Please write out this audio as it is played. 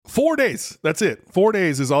4 days. That's it. 4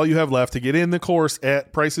 days is all you have left to get in the course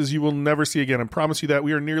at prices you will never see again. I promise you that.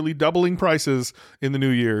 We are nearly doubling prices in the new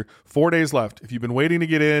year. 4 days left. If you've been waiting to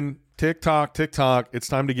get in, tick tock, it's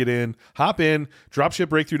time to get in. Hop in,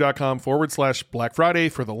 dropshipbreakthrough.com/Black Friday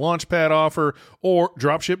for the Launchpad offer, or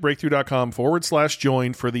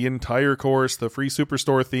dropshipbreakthrough.com/join for the entire course, the free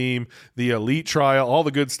Superstore theme, the elite trial, all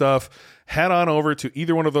the good stuff. Head on over to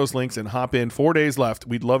either one of those links and hop in. 4 days left.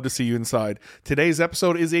 We'd love to see you inside. Today's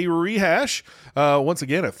episode is a rehash. Once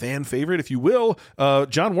again, a fan favorite, if you will,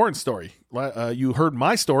 John Warren's story. You heard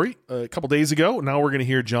my story a couple days ago. Now we're going to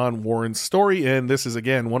hear John Warren's story, and this is,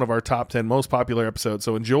 again, one of our top 10 most popular episodes.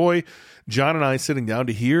 So enjoy John and I sitting down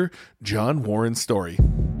to hear John Warren's story.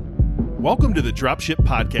 Welcome to the Dropship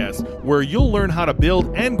Podcast, where you'll learn how to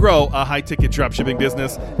build and grow a high-ticket dropshipping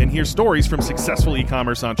business and hear stories from successful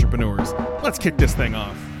e-commerce entrepreneurs. Let's kick this thing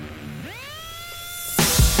off.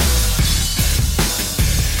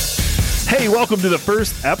 Hey, welcome to the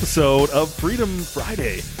first episode of Freedom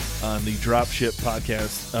Friday on the Dropship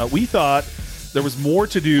Podcast. We thought there was more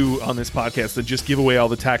to do on this podcast than just give away all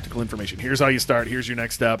the tactical information. Here's how you start. Here's your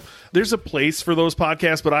next step. There's a place for those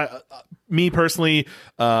podcasts, but me personally,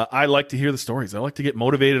 I like to hear the stories. I like to get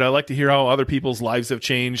motivated. I like to hear how other people's lives have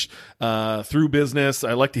changed through business.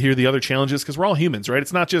 I like to hear the other challenges because we're all humans, right?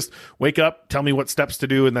 It's not just wake up, tell me what steps to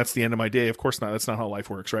do, and that's the end of my day. Of course not. That's not how life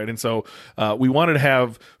works, right? And so we wanted to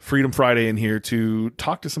have Freedom Friday in here to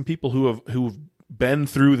talk to some people who've been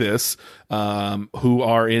through this, who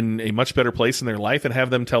are in a much better place in their life, and have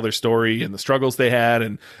them tell their story and the struggles they had,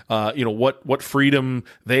 and what freedom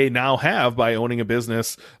they now have by owning a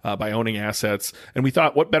business, by owning assets. And we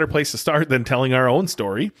thought, what better place to start than telling our own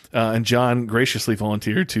story? And John graciously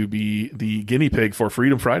volunteered to be the guinea pig for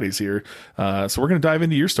Freedom Fridays here. So we're going to dive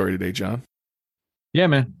into your story today, John. Yeah,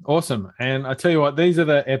 man. Awesome. And I tell you what, these are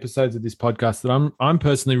the episodes of this podcast that I'm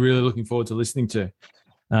personally really looking forward to listening to.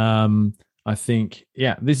 I think,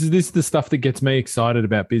 this is the stuff that gets me excited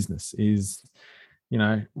about business is,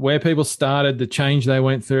 where people started, the change they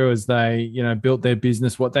went through as they, built their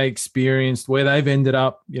business, what they experienced, where they've ended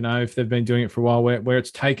up, if they've been doing it for a while, where it's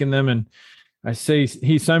taken them. And I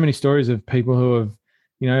hear so many stories of people who have,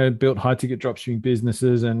 built high ticket dropshipping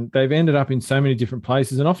businesses, and they've ended up in so many different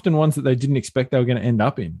places, and often ones that they didn't expect they were going to end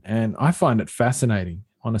up in. And I find it fascinating,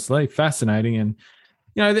 honestly, fascinating. And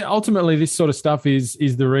ultimately, this sort of stuff is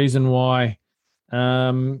the reason why,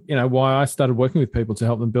 why I started working with people to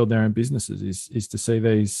help them build their own businesses is to see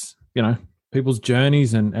these, people's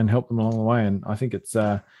journeys and help them along the way. And I think it's,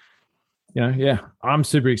 I'm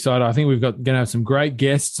super excited. I think we've going to have some great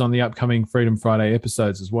guests on the upcoming Freedom Friday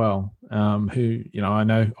episodes as well. Who, I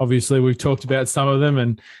know obviously we've talked about some of them,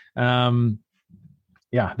 and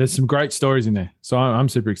there's some great stories in there. So I'm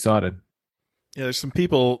super excited. Yeah, there's some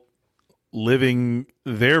people living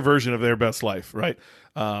their version of their best life, right?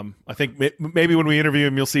 I think maybe when we interview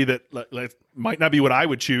them, you'll see that might not be what I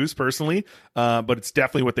would choose personally, but it's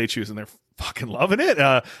definitely what they choose, and they're fucking loving it.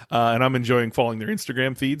 And I'm enjoying following their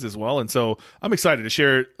Instagram feeds as well. And so I'm excited to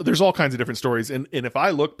share. There's all kinds of different stories. And if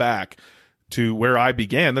I look back to where I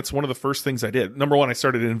began, that's one of the first things I did. Number one, I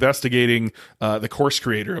started investigating the course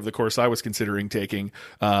creator of the course I was considering taking.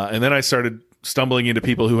 And then I started stumbling into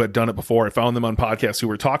people who had done it before. I found them on podcasts who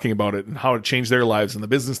were talking about it and how it changed their lives and the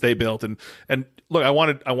business they built. And look, I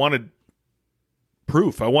wanted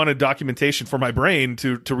proof. I wanted documentation for my brain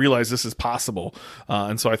to realize this is possible.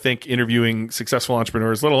 And so I think interviewing successful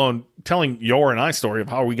entrepreneurs, let alone telling your and I story of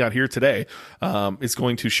how we got here today, is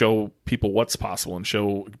going to show people what's possible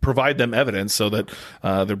and provide them evidence so that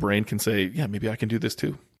their brain can say, yeah, maybe I can do this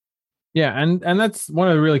too. Yeah. And that's one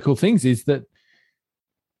of the really cool things is that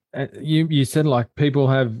you said like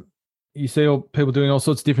you see all people doing all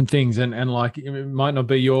sorts of different things, and like it might not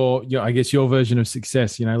be your I guess your version of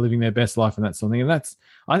success, living their best life and that sort of thing. And that's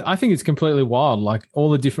I think it's completely wild, like all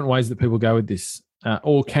the different ways that people go with this,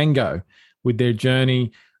 or can go with their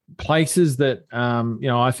journey, places that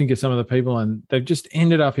I think of some of the people, and they've just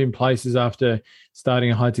ended up in places after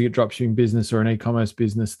starting a high ticket dropshipping business or an e-commerce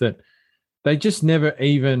business that they just never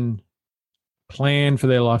even planned for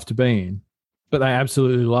their life to be in, but they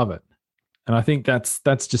absolutely love it. And I think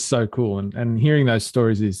that's just so cool. And hearing those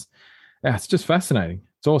stories it's just fascinating.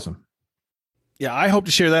 It's awesome. Yeah, I hope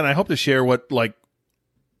to share that. And I hope to share what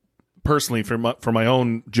personally for my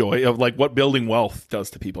own joy of like what building wealth does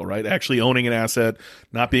to people, right? Actually owning an asset,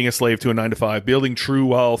 not being a slave to a 9-to-5, building true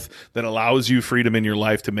wealth that allows you freedom in your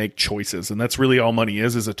life to make choices. And that's really all money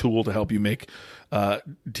is a tool to help you make, to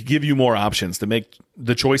give you more options, to make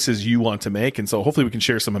the choices you want to make. And so hopefully we can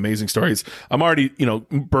share some amazing stories. I'm already,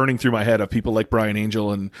 burning through my head of people like Brian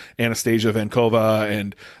Angel and Anastasia Vankova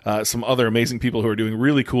and some other amazing people who are doing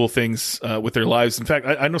really cool things with their lives. In fact,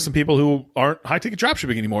 I know some people who aren't high ticket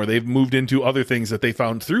dropshipping anymore. They've moved into other things that they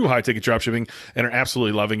found through high ticket dropshipping and are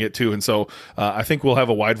absolutely loving it too. And so I think we'll have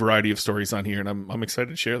a wide variety of stories on here, and I'm excited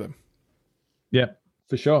to share them. Yeah,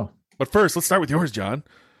 for sure. But first, let's start with yours, John.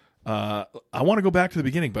 I want to go back to the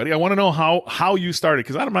beginning, buddy. I want to know how you started,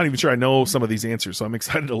 because I'm not even sure I know some of these answers, so I'm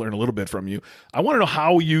excited to learn a little bit from you. I want to know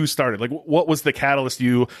how you started. Like, what was the catalyst?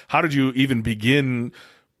 How did you even begin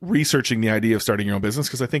researching the idea of starting your own business?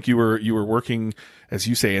 Because I think you were working, as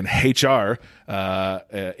you say, in HR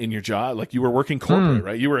in your job. Like, you were working corporate,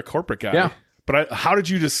 right? You were a corporate guy. Yeah. But how did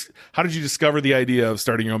you discover the idea of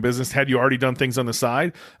starting your own business? Had you already done things on the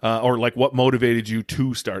side, or like what motivated you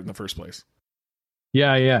to start in the first place?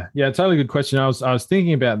 Yeah. Totally good question. I was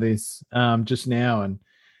thinking about this just now, and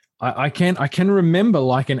I can remember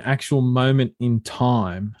like an actual moment in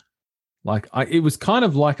time. Like it was kind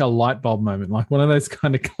of like a light bulb moment, like one of those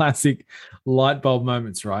kind of classic light bulb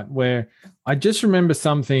moments, right? Where I just remember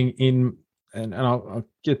something and I'll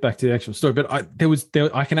get back to the actual story, but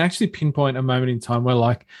I can actually pinpoint a moment in time where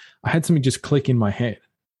like I had something just click in my head,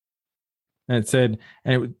 and it said,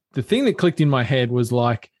 the thing that clicked in my head was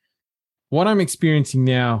like, what I'm experiencing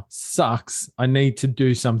now sucks. I need to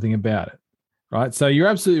do something about it, right? So you're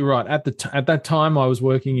absolutely right. At that time, I was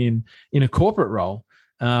working in a corporate role,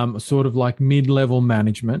 sort of like mid-level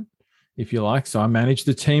management, if you like. So I managed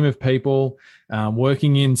a team of people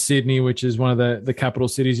working in Sydney, which is one of the capital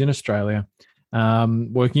cities in Australia,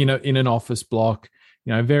 working in an office block,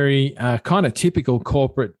 very kind of typical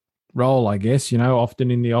corporate role, I guess, often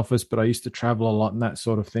in the office, but I used to travel a lot and that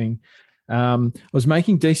sort of thing. I was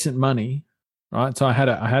making decent money, right? So I had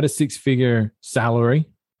a 6-figure salary,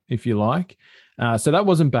 if you like. So that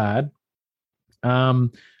wasn't bad.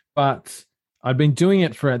 But I'd been doing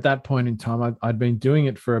it at that point in time, I'd been doing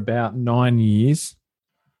it for about 9 years.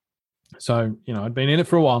 So, I'd been in it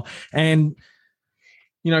for a while. And,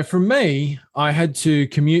 for me, I had to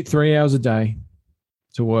commute 3 hours a day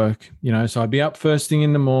to work, so I'd be up first thing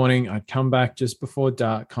in the morning. I'd come back just before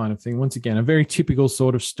dark kind of thing. Once again, a very typical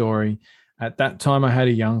sort of story. At that time, I had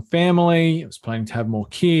a young family. I was planning to have more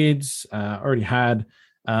kids. Already had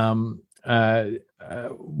one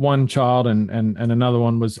child and another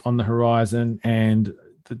one was on the horizon. And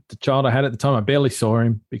the child I had at the time, I barely saw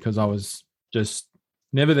him because I was just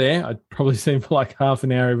never there. I'd probably see him for like half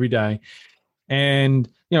an hour every day. And,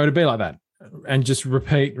 it'd be like that. And just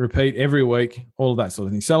repeat every week, all of that sort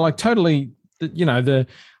of thing. So like totally, I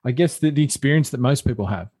guess the experience that most people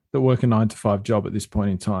have that work a 9-to-5 job at this point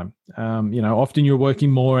in time. Often you're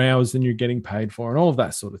working more hours than you're getting paid for and all of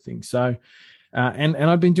that sort of thing. So, and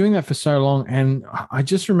I've been doing that for so long. And I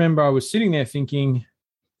just remember I was sitting there thinking,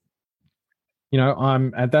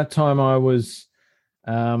 at that time I was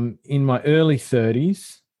in my early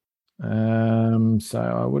 30s. So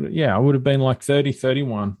I would have been like 30,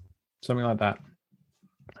 31. Something like that.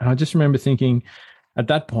 And I just remember thinking at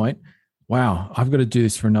that point, wow, I've got to do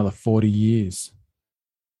this for another 40 years.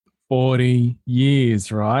 40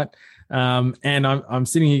 years, right? And I'm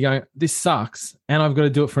sitting here going, this sucks. And I've got to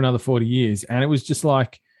do it for another 40 years. And it was just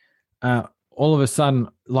like all of a sudden,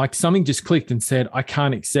 like something just clicked and said, I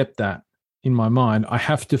can't accept that in my mind. I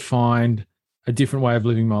have to find a different way of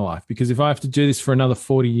living my life, because if I have to do this for another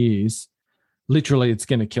 40 years, literally it's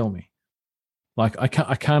going to kill me. Like I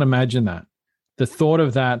can't imagine that. The thought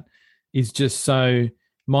of that is just so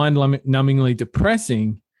mind-numbingly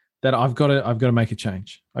depressing that I've got to make a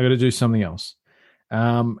change. I got to do something else.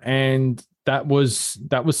 And that was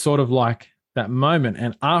sort of like that moment.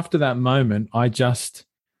 And after that moment, I just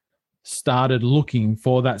started looking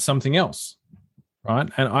for that something else, right?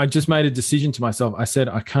 And I just made a decision to myself. I said,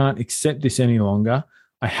 I can't accept this any longer.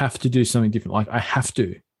 I have to do something different. Like I have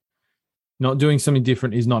to. Not doing something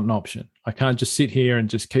different is not an option. I can't just sit here and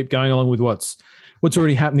just keep going along with what's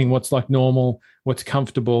already happening, what's like normal, what's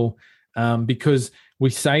comfortable, because we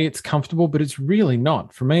say it's comfortable, but it's really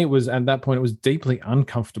not. For me, it was at that point, it was deeply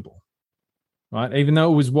uncomfortable, right? Even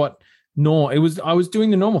though it was I was doing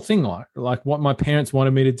the normal thing, like what my parents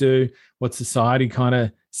wanted me to do, what society kind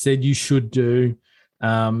of said you should do,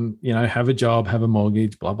 have a job, have a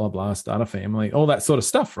mortgage, blah, blah, blah, start a family, all that sort of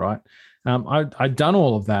stuff, right? I'd done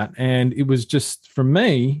all of that. And it was just, for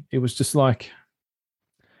me, it was just like,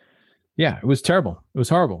 yeah, it was terrible. It was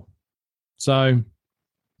horrible. So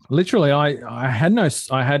literally, I had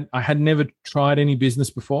never tried any business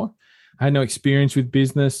before. I had no experience with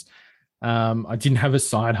business. I didn't have a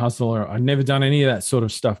side hustle, or I'd never done any of that sort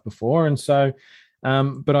of stuff before. And so,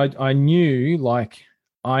 but I knew like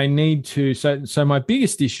I need to. So my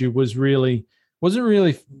biggest issue wasn't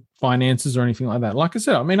really finances or anything like that. Like I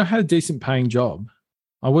said, I mean, I had a decent paying job.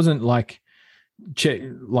 I wasn't like check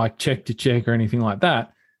to check or anything like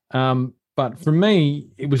that. But for me,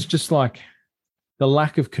 it was just like the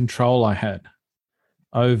lack of control I had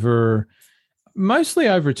mostly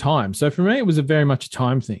over time. So for me, it was very much a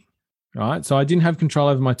time thing, right? So I didn't have control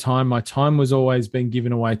over my time. My time was always being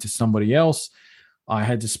given away to somebody else. I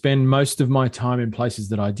had to spend most of my time in places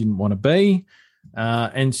that I didn't want to be.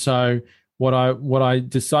 And so what I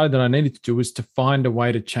decided that I needed to do was to find a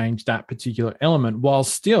way to change that particular element while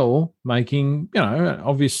still making,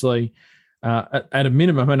 obviously at a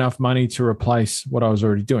minimum enough money to replace what I was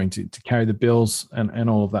already doing to carry the bills and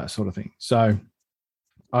all of that sort of thing. So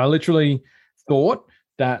I literally thought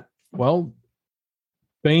that, well,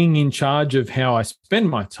 being in charge of how I spend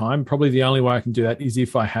my time, probably the only way I can do that is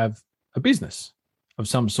if I have a business of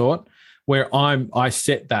some sort where I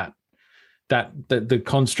set the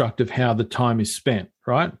construct of how the time is spent,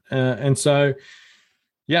 right? And so,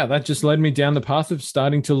 yeah, that just led me down the path of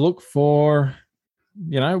starting to look for,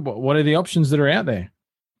 what are the options that are out there?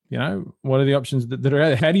 What are the options that are out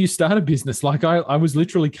there? How do you start a business? Like I was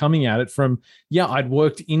literally coming at it from, I'd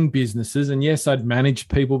worked in businesses and yes, I'd managed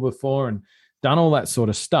people before and done all that sort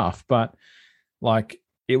of stuff, but like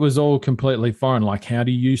it was all completely foreign. Like, how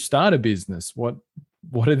do you start a business? What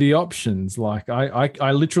are the options? Like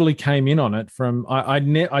I literally came in on it from, I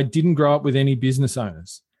didn't grow up with any business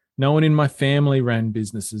owners. No one in my family ran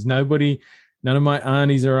businesses. None of my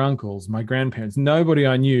aunties or uncles, my grandparents, nobody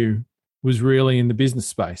I knew was really in the business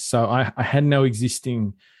space. So I had no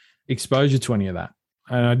existing exposure to any of that.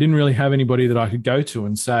 And I didn't really have anybody that I could go to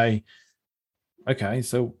and say, okay,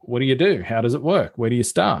 so what do you do? How does it work? Where do you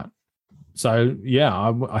start? So,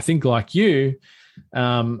 yeah, I think like you,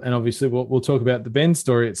 and obviously we'll talk about the Ben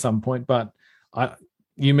story at some point, but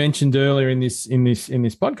you mentioned earlier in this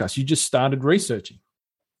podcast, you just started researching,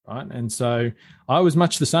 right? And so I was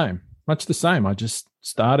much the same. I just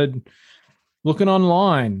started looking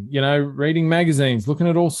online, reading magazines, looking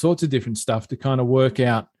at all sorts of different stuff to kind of work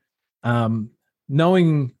out,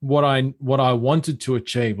 knowing what I wanted to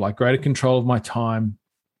achieve, like greater control of my time,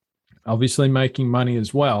 obviously making money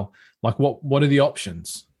as well. Like what are the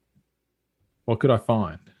options? What could I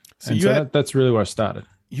find? So that's really where I started.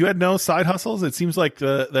 You had no side hustles? It seems like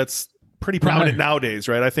that's pretty prominent nowadays,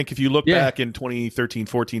 right? I think if you look back in 2013,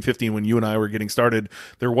 14, 15, when you and I were getting started,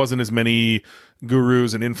 there wasn't as many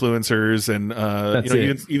gurus and influencers, and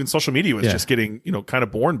even social media was just getting kind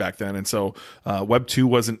of born back then. And so Web 2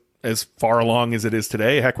 wasn't as far along as it is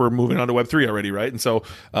today. Heck, we're moving on to Web 3 already, right? And so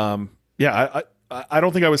I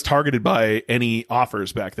don't think I was targeted by any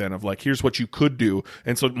offers back then of like, here's what you could do.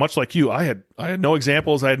 And so much like you, I had no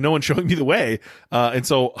examples. I had no one showing me the way. And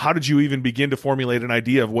so how did you even begin to formulate an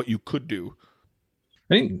idea of what you could do?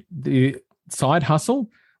 I think the side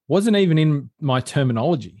hustle wasn't even in my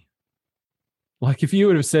terminology. Like if you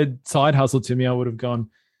would have said side hustle to me, I would have gone,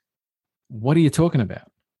 what are you talking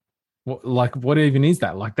about? What even is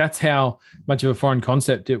that? Like, that's how much of a foreign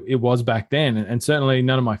concept it was back then. And certainly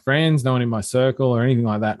none of my friends, no one in my circle or anything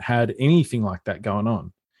like that had anything like that going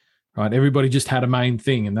on, right? Everybody just had a main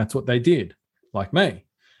thing and that's what they did, like me,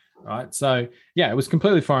 right? So, yeah, it was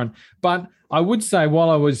completely foreign. But I would say while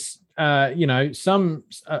I was, a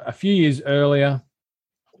few years earlier,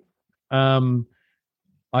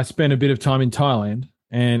 I spent a bit of time in Thailand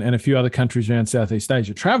and a few other countries around Southeast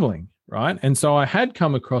Asia traveling. Right. And so I had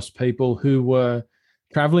come across people who were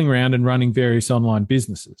traveling around and running various online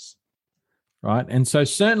businesses. Right. And so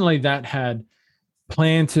certainly that had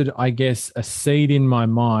planted, I guess, a seed in my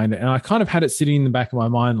mind. And I kind of had it sitting in the back of my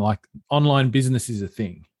mind, like online business is a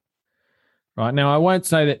thing. Right. Now, I won't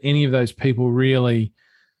say that any of those people really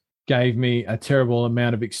gave me a terrible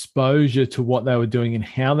amount of exposure to what they were doing and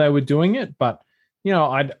how they were doing it. But,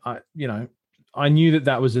 I knew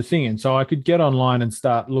that was a thing. And so I could get online and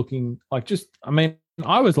start looking I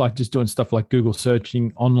was like just doing stuff like Google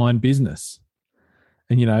searching online business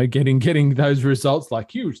and, getting those results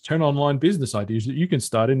like huge 10 online business ideas that you can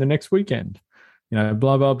start in the next weekend, blah,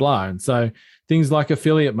 blah, blah. And so things like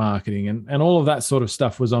affiliate marketing and all of that sort of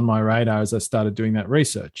stuff was on my radar as I started doing that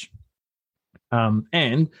research.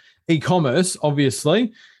 And e-commerce,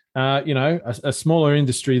 obviously, a smaller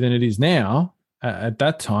industry than it is now, at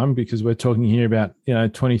that time, because we're talking here about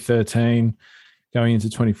 2013 going into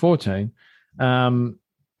 2014,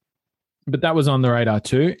 but that was on the radar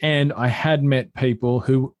too. And I had met people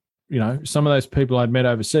who, some of those people I'd met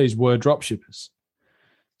overseas were drop shippers.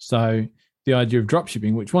 So the idea of drop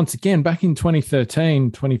shipping, which once again, back in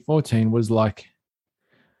 2013, 2014 was like,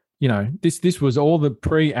 this was all the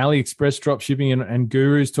pre-AliExpress drop shipping and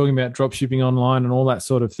gurus talking about drop shipping online and all that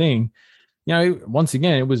sort of thing. Once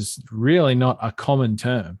again, it was really not a common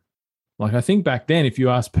term. Like I think back then, if you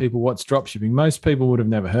asked people what's drop shipping, most people would have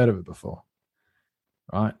never heard of it before,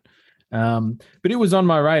 right? But it was on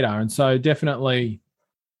my radar. And so definitely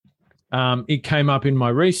it came up in my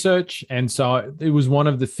research. And so it was one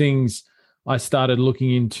of the things I started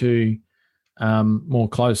looking into more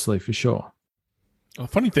closely for sure. The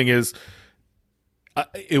funny thing is,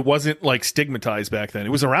 it wasn't like stigmatized back then. It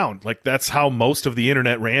was around. Like that's how most of the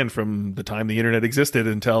internet ran from the time the internet existed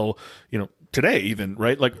until, today even,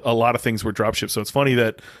 right? Like a lot of things were dropshipped. So it's funny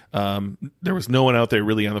that there was no one out there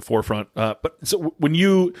really on the forefront. But so when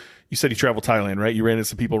you said you traveled Thailand, right? You ran into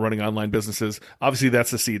some people running online businesses. Obviously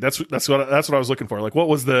that's the seed. That's what I was looking for. Like what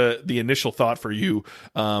was the initial thought for you?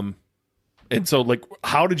 And so like,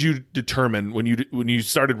 how did you determine when you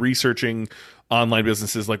started researching online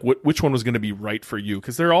businesses, like which one was going to be right for you?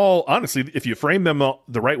 Because they're all, honestly, if you frame them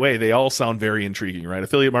the right way, they all sound very intriguing, right?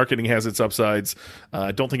 Affiliate marketing has its upsides.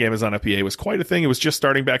 I don't think Amazon FBA was quite a thing. It was just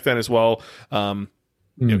starting back then as well.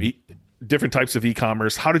 Different types of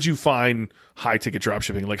e-commerce. How did you find high ticket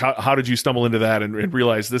dropshipping? Like how did you stumble into that and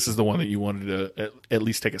realize this is the one that you wanted to at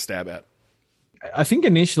least take a stab at? I think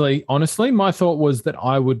initially, honestly, my thought was that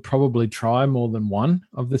I would probably try more than one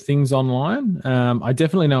of the things online. I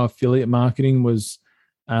definitely know affiliate marketing was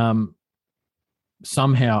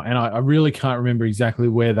somehow, and I really can't remember exactly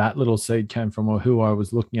where that little seed came from or who I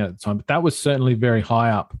was looking at the time, but that was certainly very high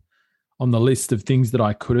up on the list of things that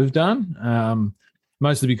I could have done,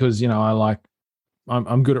 mostly because,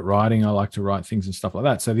 I'm good at writing. I like to write things and stuff like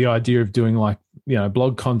that. So the idea of doing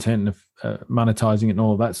blog content and monetizing it and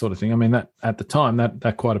all of that sort of thing. I mean, that at the time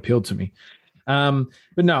that quite appealed to me. But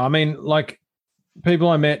no, I mean, like people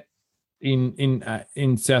I met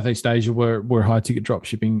in Southeast Asia were high ticket drop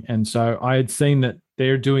shipping. And so I had seen that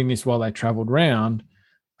they're doing this while they traveled around,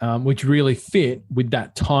 which really fit with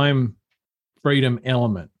that time freedom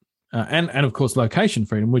element. And of course, location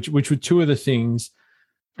freedom, which were two of the things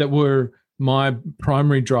that were my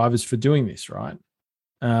primary drivers for doing this, right?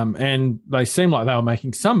 And they seemed like they were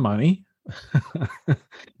making some money.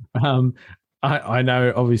 I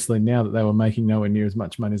know obviously now that they were making nowhere near as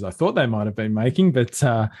much money as I thought they might have been making, but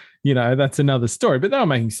that's another story. But they were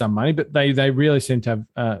making some money, but they really seem to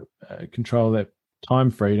have control of their time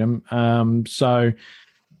freedom. So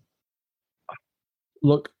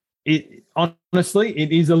look, honestly,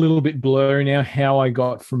 it is a little bit blurry now how I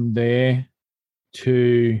got from there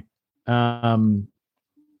to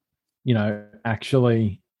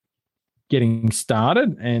actually getting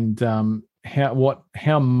started and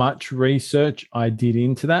how much research I did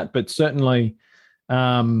into that. But certainly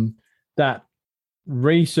that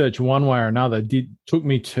research one way or another took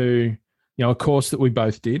me to a course that we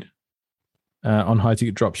both did on high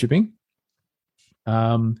ticket drop shipping,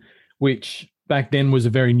 which back then was a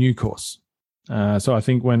very new course. So I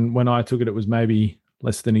think when I took it, it was maybe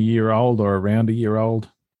less than a year old or around a year old,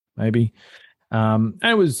 maybe. And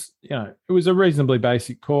it was a reasonably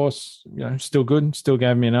basic course, still good, still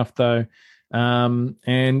gave me enough though. And,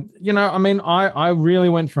 I really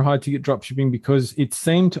went for high ticket drop shipping because it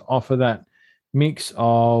seemed to offer that mix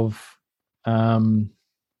of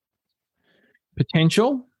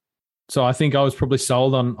potential. So I think I was probably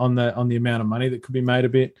sold on the amount of money that could be made a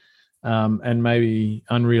bit, and maybe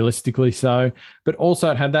unrealistically so, but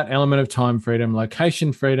also it had that element of time freedom,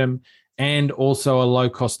 location freedom, and also a low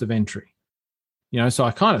cost of entry. So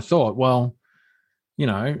I kind of thought, well,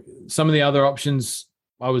 some of the other options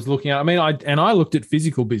I was looking at, I looked at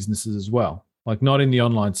physical businesses as well, like not in the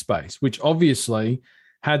online space, which obviously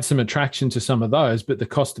had some attraction to some of those, but the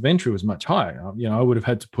cost of entry was much higher. I would have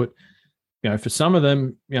had to put, for some of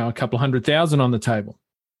them, a couple of $100,000 on the table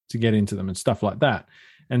to get into them and stuff like that.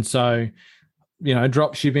 And so,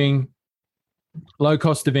 drop shipping, low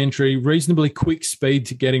cost of entry, reasonably quick speed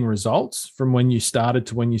to getting results from when you started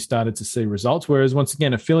to see results. Whereas once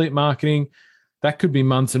again, affiliate marketing, that could be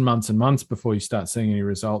months and months and months before you start seeing any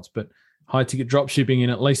results. But high ticket drop shipping, in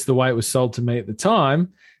at least the way it was sold to me at the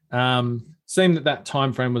time, seemed that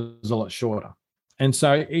time frame was a lot shorter. And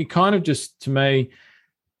so it kind of just, to me,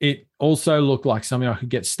 it also looked like something I could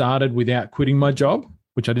get started without quitting my job,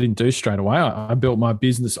 which I didn't do straight away. I built my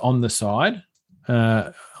business on the side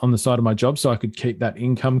of my job so I could keep that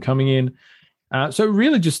income coming in. So it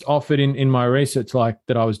really just offered in my research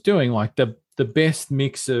that I was doing, the best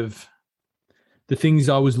mix of the things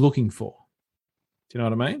I was looking for. Do you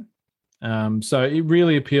know what I mean? So it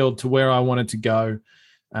really appealed to where I wanted to go,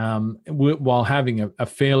 while having a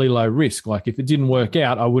fairly low risk. Like if it didn't work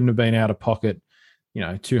out, I wouldn't have been out of pocket,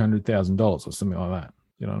 $200,000 or something like that.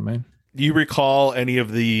 You know what I mean? Do you recall any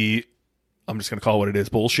of the, I'm just going to call it what it is,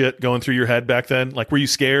 bullshit going through your head back then? Like, were you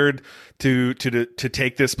scared to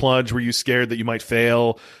take this plunge? Were you scared that you might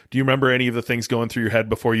fail? Do you remember any of the things going through your head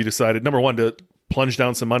before you decided, number one, to plunge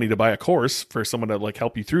down some money to buy a course for someone to like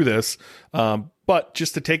help you through this? But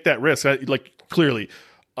just to take that risk, clearly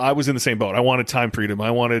I was in the same boat. I wanted time freedom.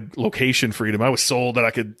 I wanted location freedom. I was sold that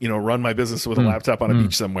I could, run my business with a laptop on a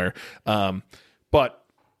beach somewhere. But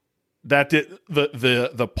that did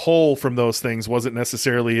the pull from those things wasn't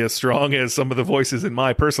necessarily as strong as some of the voices in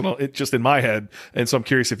my just in my head. And so I'm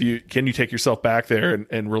curious if can you take yourself back there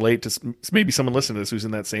and relate to maybe someone listening to this who's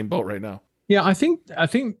in that same boat right now? Yeah, I think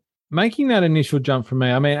making that initial jump for me,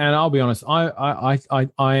 I mean, and I'll be honest, I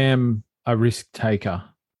am a risk taker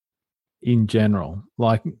in general,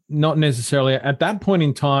 like not necessarily at that point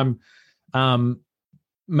in time,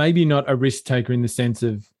 maybe not a risk taker in the sense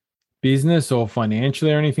of business or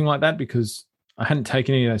financially or anything like that, because I hadn't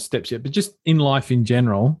taken any of those steps yet, but just in life in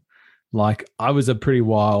general, like I was a pretty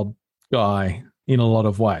wild guy in a lot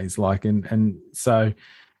of ways. Like, and so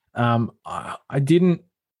I don't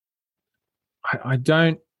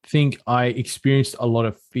think I experienced a lot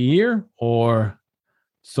of fear or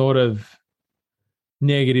sort of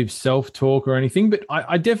negative self-talk or anything, but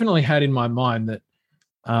I definitely had in my mind that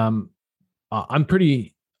I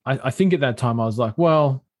think at that time I was like,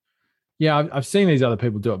 well, yeah, I've seen these other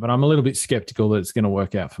people do it, but I'm a little bit skeptical that it's going to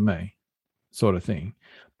work out for me, sort of thing.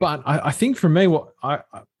 But I think for me, what I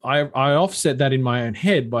offset that in my own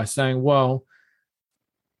head by saying, well,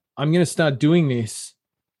 I'm going to start doing this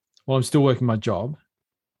while I'm still working my job.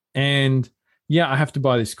 And yeah, I have to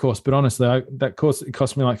buy this course, but honestly, that course, it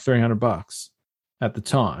cost me like $300 at the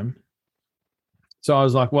time. So I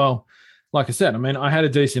was like, well, like I said, I mean, I had a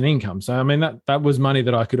decent income. So, I mean, that was money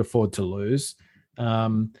that I could afford to lose.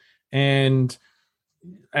 And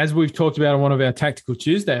as we've talked about on one of our Tactical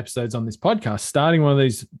Tuesday episodes on this podcast, starting one of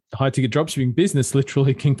these high-ticket dropshipping business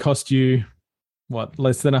literally can cost you,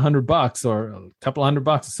 less than $100 or a couple $100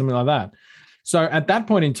 or something like that. So at that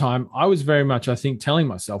point in time, I was very much, I think, telling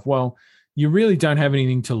myself, well, you really don't have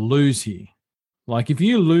anything to lose here. Like if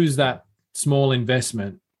you lose that small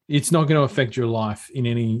investment, it's not going to affect your life in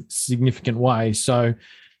any significant way. So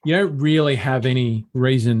you don't really have any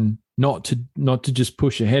reason not to just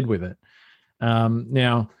push ahead with it.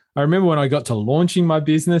 Now, I remember when I got to launching my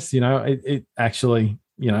business, it actually,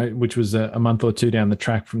 which was a month or two down the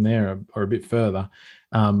track from there or a bit further,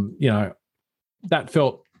 that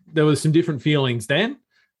felt, there was some different feelings then.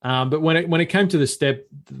 But when it came to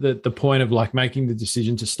the point of like making the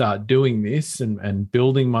decision to start doing this and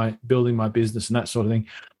building my business and that sort of thing,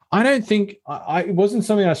 I don't think it wasn't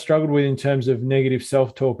something I struggled with in terms of negative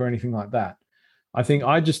self-talk or anything like that. I think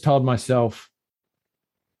I just told myself,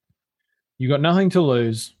 you got nothing to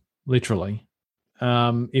lose, literally.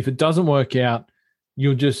 If it doesn't work out,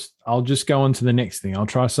 I'll just go on to the next thing. I'll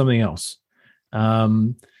try something else.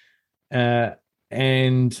 And I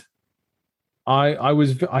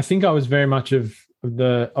think I was very much of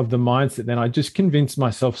the mindset then. I just convinced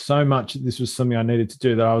myself so much that this was something I needed to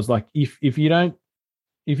do that I was like, if you don't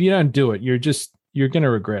do it, you're going to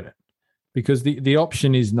regret it, because the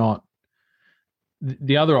option is not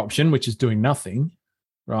the other option, which is doing nothing,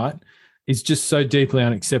 right? Is just so deeply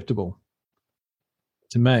unacceptable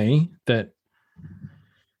to me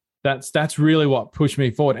that's really what pushed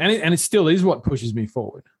me forward. And it still is what pushes me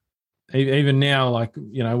forward. Even now, like,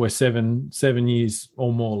 we're seven years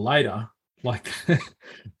or more later, like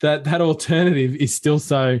that alternative is still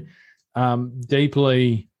so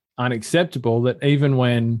deeply unacceptable that even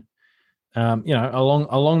when,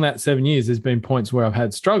 along that 7 years, there's been points where I've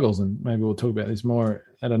had struggles, and maybe we'll talk about this more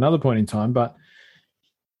at another point in time, but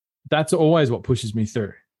that's always what pushes me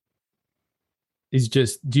through. Is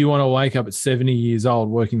just, do you want to wake up at 70 years old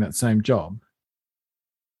working that same job?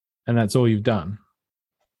 And that's all you've done?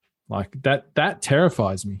 Like that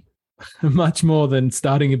terrifies me much more than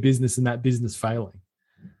starting a business and that business failing.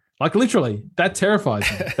 Like literally, that terrifies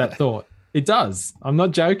me, that thought. It does. I'm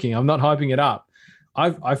not joking. I'm not hyping it up.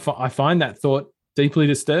 I find that thought deeply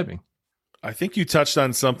disturbing. I think you touched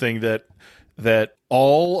on something that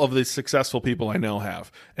all of the successful people I know have.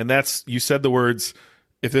 And that's, you said the words,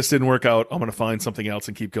 if this didn't work out, I'm going to find something else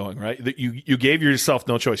and keep going, right? That you gave yourself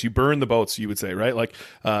no choice. You burned the boats, you would say, right? Like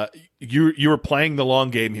you were playing the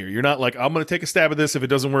long game here. You're not like, I'm going to take a stab at this. If it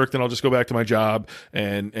doesn't work, then I'll just go back to my job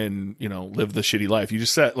and live the shitty life. You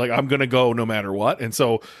just said, like, I'm going to go no matter what. And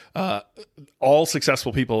so all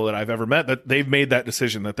successful people that I've ever met, that they've made that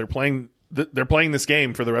decision, that they're playing this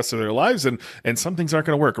game for the rest of their lives, and some things aren't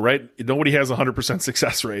going to work, right? Nobody has 100%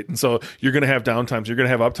 success rate. And so you're going to have downtimes, you're going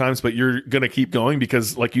to have uptimes, but you're going to keep going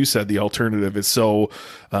because, like you said, the alternative is so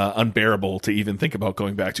unbearable to even think about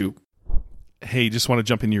going back to. Hey, just want to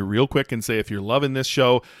jump in here real quick and say, if you're loving this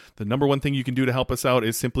show, the number one thing you can do to help us out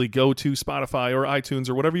is simply go to Spotify or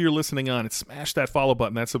iTunes or whatever you're listening on and smash that follow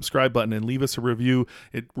button, that subscribe button, and leave us a review.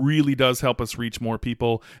 It really does help us reach more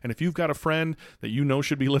people. And if you've got a friend that you know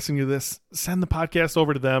should be listening to this, send the podcast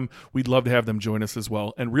over to them. We'd love to have them join us as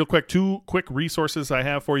well. And real quick, 2 quick resources I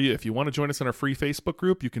have for you. If you want to join us in our free Facebook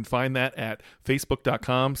group, you can find that at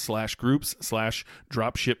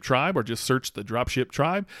facebook.com/groups/dropship tribe, or just search the Dropship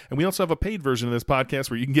Tribe. And we also have a paid version of this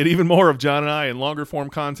podcast where you can get even more of John and I and longer form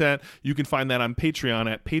content. You can find that on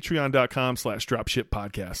Patreon at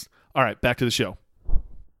patreon.com/dropshippodcast. All right, back to the show.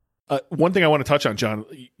 One thing I want to touch on, John,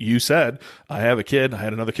 you said, I have a kid. I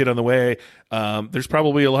had another kid on the way. There's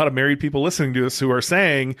probably a lot of married people listening to us who are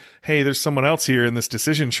saying, hey, there's someone else here in this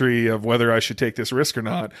decision tree of whether I should take this risk or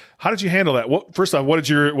not. How did you handle that? First off, what did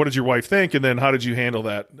your wife think? And then how did you handle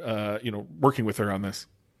that, working with her on this?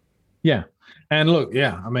 Yeah. And look,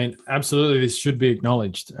 I mean, absolutely, this should be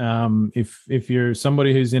acknowledged. If you're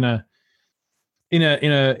somebody who's in a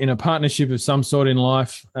partnership of some sort in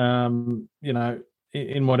life,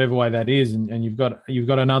 in whatever way that is, and you've got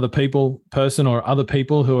another person or other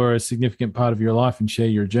people who are a significant part of your life and share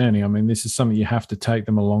your journey. I mean, this is something you have to take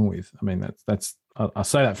them along with. I mean, that's I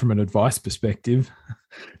say that from an advice perspective.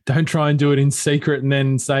 Don't try and do it in secret and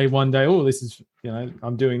then say one day, oh, this is,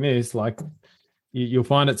 I'm doing this. Like, you'll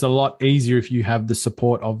find it's a lot easier if you have the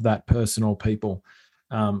support of that person or people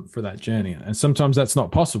for that journey. And sometimes that's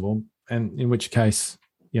not possible, and in which case,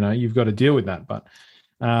 you've got to deal with that. But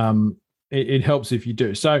it helps if you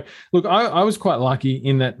do. So, look, I was quite lucky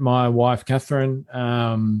in that my wife, Catherine,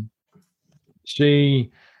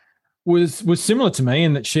 she was similar to me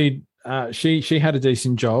in that she had a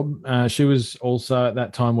decent job. She was also at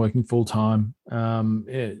that time working full time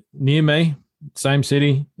near me. Same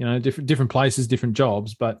city, different places, different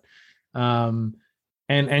jobs, but and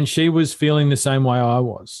she was feeling the same way I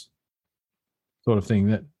was, sort of thing,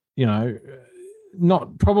 that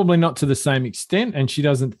probably not to the same extent, and she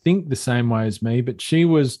doesn't think the same way as me, but she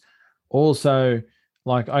was also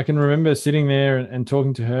like, I can remember sitting there and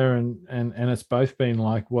talking to her, and it's both been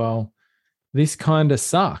like, well, this kind of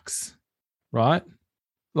sucks, right?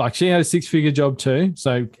 Like, she had a 6-figure job too,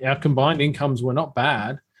 so our combined incomes were not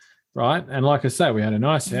bad. Right. And like I say, we had a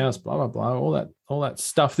nice house, blah, blah, blah, all that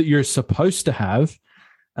stuff that you're supposed to have,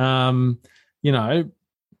 and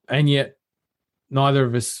yet neither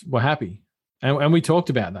of us were happy. And we talked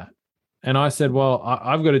about that. And I said, well,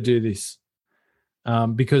 I've got to do this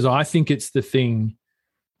because I think it's the thing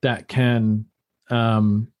that can,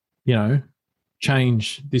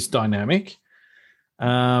 change this dynamic.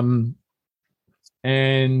 And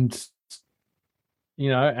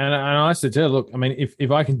I said to her, look, I mean, if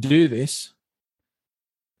I can do this,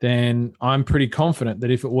 then I'm pretty confident that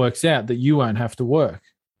if it works out, that you won't have to work.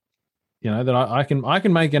 That I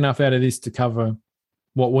can make enough out of this to cover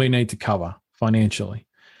what we need to cover financially,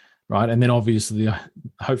 right? And then obviously,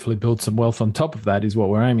 hopefully, build some wealth on top of that is what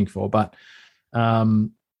we're aiming for. But, and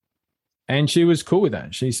she was cool with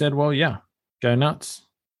that. She said, well, yeah, go nuts,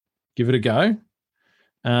 give it a go.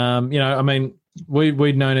 I mean,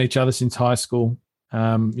 we'd known each other since high school.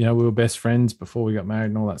 We were best friends before we got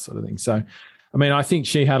married and all that sort of thing. So, I mean, I think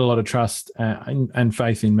she had a lot of trust and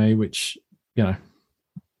faith in me, which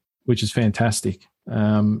is fantastic.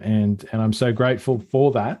 And I'm so grateful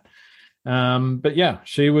for that. But yeah,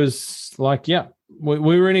 she was like, yeah, we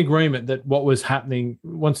were in agreement that what was happening,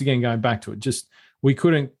 once again, going back to it, just, we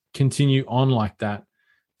couldn't continue on like that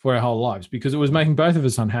for our whole lives because it was making both of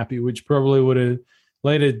us unhappy, which probably would have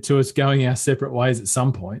led to us going our separate ways at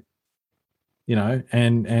some point.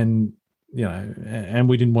 And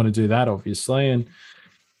we didn't want to do that, obviously. And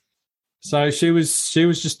so she was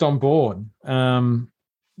just on board from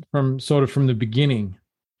the beginning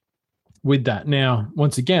with that. Now,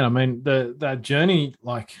 once again, I mean, that journey,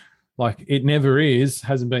 like it never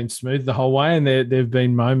hasn't been smooth the whole way. And there've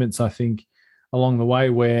been moments, I think, along the way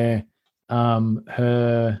where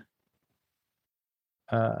her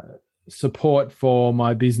support for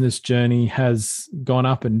my business journey has gone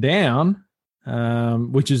up and down.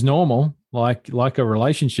 Which is normal, like a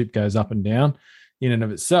relationship goes up and down. in and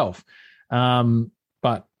of itself.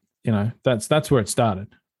 But that's where it started.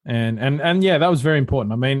 And yeah, that was very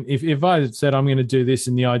important. I mean, if I had said I'm going to do this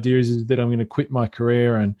and the idea is that I'm going to quit my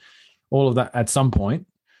career and all of that at some point,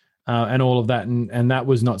 and all of that, and that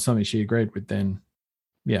was not something she agreed with, then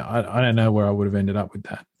yeah, I don't know where I would have ended up with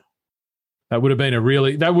that. That would have been a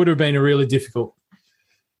really difficult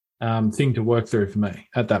thing to work through for me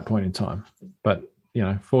at that point in time. But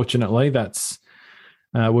fortunately, that's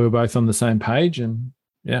we were both on the same page, and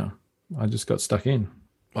yeah, I just got stuck in.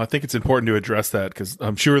 Well, I think it's important to address that because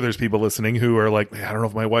I'm sure there's people listening who are like, I don't know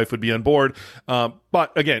if my wife would be on board.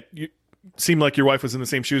 But again, you seemed like your wife was in the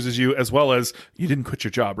same shoes as you, as well as you didn't quit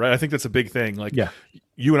your job, right? I think that's a big thing. Like, yeah,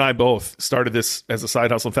 you and I both started this as a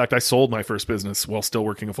side hustle. In fact, I sold my first business while still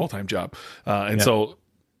working a full-time job. So,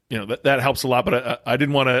 that helps a lot, but I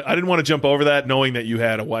didn't want to jump over that knowing that you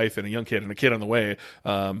had a wife and a young kid and a kid on the way.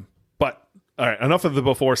 But all right, enough of the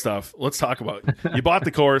before stuff. Let's talk about it. You bought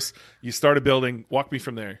the course, you started building. Walk me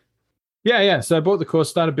from there. Yeah. So I bought the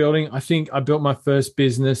course, started building. I think I built my first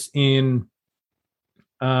business in,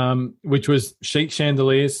 which was Chic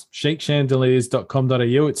Chandeliers,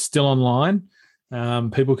 chicchandeliers.com.au. It's still online.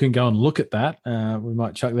 People can go and look at that. We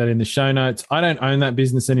might chuck that in the show notes. I don't own that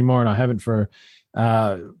business anymore, and I haven't for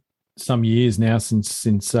some years now,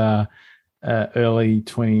 since early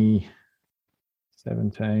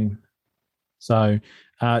 2017. So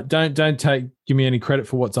don't give me any credit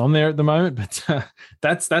for what's on there at the moment, but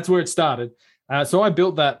that's where it started. So I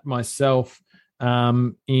built that myself.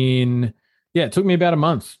 It took me about a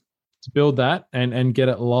month to build that and get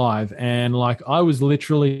it live. And like I was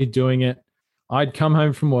literally doing it. I'd come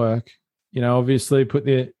home from work, obviously put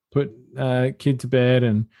kid to bed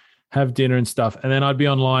and have dinner and stuff, and then I'd be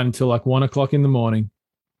online until like 1 o'clock in the morning,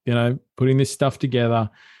 putting this stuff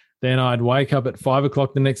together. Then I'd wake up at 5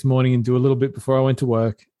 o'clock the next morning and do a little bit before I went to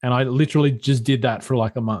work. And I literally just did that for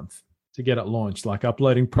like a month to get it launched, like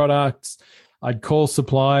uploading products. I'd call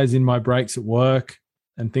suppliers in my breaks at work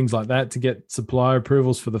and things like that to get supplier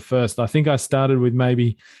approvals for the first. I think I started with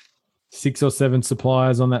maybe 6 or 7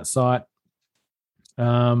 suppliers on that site.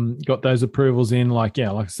 Got those approvals in like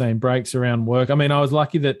I was saying, breaks around work. I mean, I was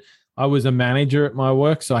lucky that I was a manager at my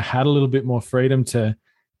work, so I had a little bit more freedom to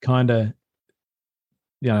kind of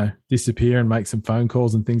disappear and make some phone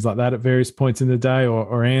calls and things like that at various points in the day,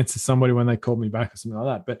 or answer somebody when they called me back or something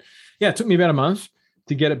like that. But yeah, it took me about a month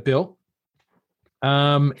to get it built.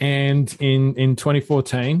 And in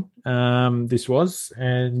 2014, this was,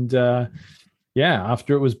 and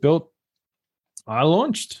after it was built, I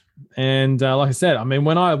launched. And like I said, I mean,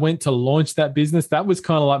 when I went to launch that business, that was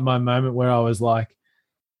kind of like my moment where I was like,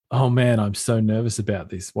 oh man, I'm so nervous about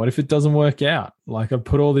this. What if it doesn't work out? Like I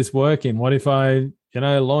put all this work in. What if I,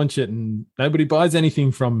 launch it and nobody buys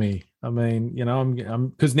anything from me? I mean, I'm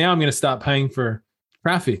because now I'm going to start paying for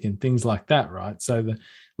traffic and things like that, right? So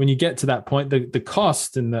when you get to that point, the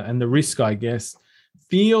cost and the risk, I guess,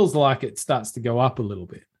 feels like it starts to go up a little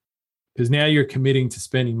bit, because now you're committing to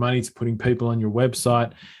spending money to putting people on your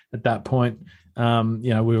website. At that point,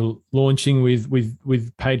 we were launching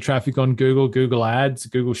with paid traffic on Google Ads,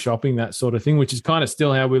 Google Shopping, that sort of thing, which is kind of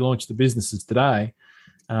still how we launch the businesses today.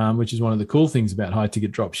 Which is one of the cool things about high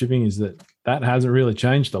ticket drop shipping, is that hasn't really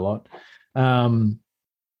changed a lot. So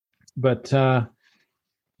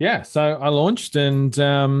I launched and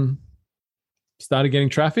started getting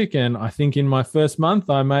traffic. And I think in my first month,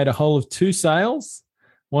 I made a whole of 2 sales,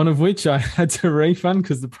 one of which I had to refund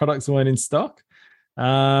because the products weren't in stock.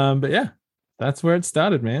 But yeah, that's where it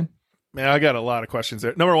started, man. Man, I got a lot of questions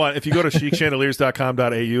there. Number one, if you go to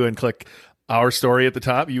chicchandeliers.com.au and click our story at the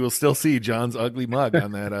top, you will still see John's ugly mug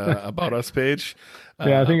on that About Us page.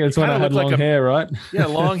 Yeah, I think it's when I had long hair, right? Yeah,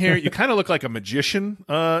 long hair. You kind of look like a magician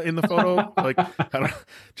in the photo. Like, I don't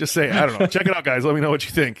know. Check it out, guys. Let me know what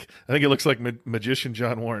you think. I think it looks like magician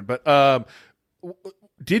John Warren. But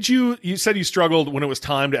you said you struggled when it was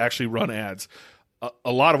time to actually run ads.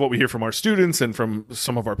 A lot of what we hear from our students and from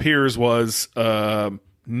some of our peers was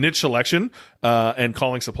niche selection and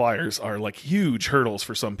calling suppliers are like huge hurdles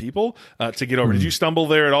for some people to get over. Did you stumble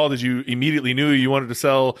there at all? Did you immediately knew you wanted to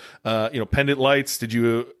sell pendant lights? Did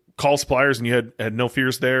you call suppliers and you had no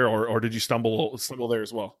fears there, or did you stumble there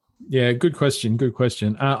as well? Yeah, good question.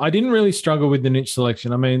 I didn't really struggle with the niche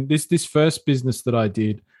selection. I mean, this first business that I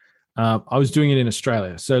did, I was doing it in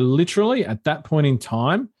Australia. So literally at that point in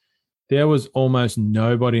time, there was almost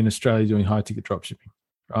nobody in Australia doing high ticket dropshipping,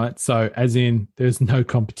 right? So as in there's no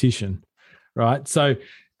competition, right? So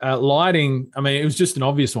lighting, I mean, it was just an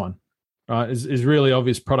obvious one, right? Is really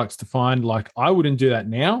obvious products to find. Like I wouldn't do that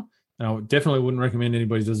now. And I definitely wouldn't recommend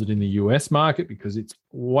anybody does it in the US market because it's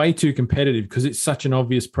way too competitive because it's such an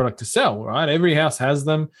obvious product to sell, right? Every house has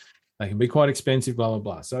them. They can be quite expensive, blah, blah,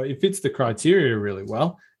 blah. So it fits the criteria really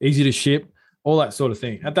well, easy to ship, all that sort of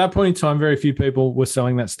thing. At that point in time, very few people were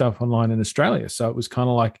selling that stuff online in Australia. So it was kind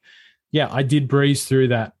of like, yeah, I did breeze through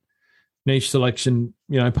that niche selection,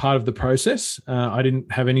 part of the process. I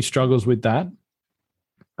didn't have any struggles with that.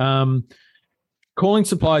 Calling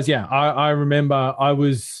suppliers, yeah, I remember I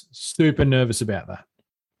was super nervous about that.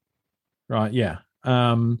 Right, yeah.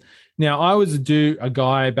 Now, I was a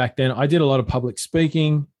guy back then. I did a lot of public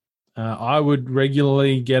speaking. I would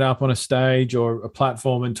regularly get up on a stage or a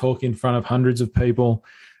platform and talk in front of hundreds of people.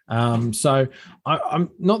 So I'm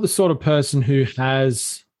not the sort of person who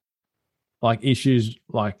has like issues.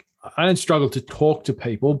 Like I don't struggle to talk to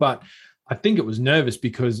people, but I think it was nervous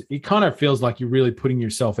because it kind of feels like you're really putting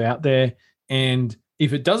yourself out there. And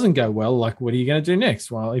if it doesn't go well, like what are you going to do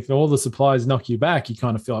next? Well, if all the suppliers knock you back, you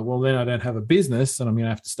kind of feel like, well, then I don't have a business and I'm going to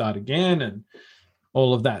have to start again and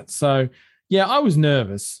all of that. So yeah, I was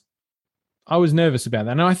nervous. I was nervous about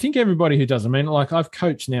that. And I think everybody who does, I mean, like I've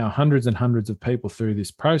coached now hundreds and hundreds of people through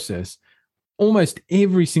this process. Almost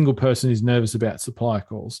every single person is nervous about supply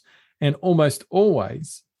calls. And almost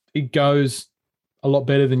always it goes a lot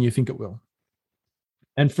better than you think it will.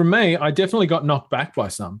 And for me, I definitely got knocked back by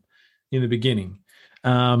some in the beginning.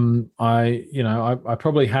 I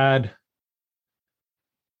probably had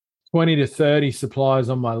 20 to 30 suppliers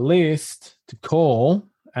on my list to call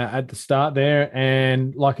at the start there.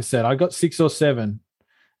 And like I said, I got 6 or 7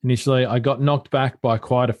 initially. I got knocked back by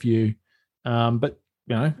quite a few, but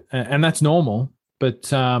and that's normal.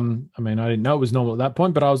 But I didn't know it was normal at that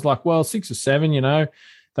point, but I was like, well, 6 or 7,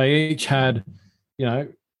 they each had,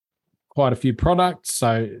 quite a few products.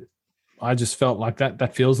 So I just felt like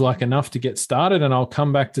that feels like enough to get started, and I'll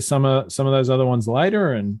come back to some of those other ones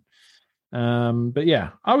later. And but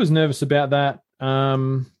yeah, I was nervous about that.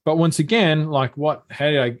 But once again, like how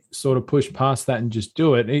did I sort of push past that and just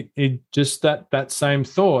do it? It just that same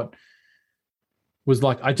thought was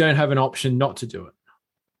like, I don't have an option not to do it.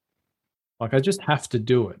 Like I just have to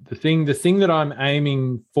do it. The thing that I'm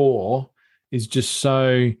aiming for is just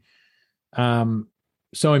so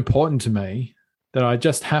important to me that I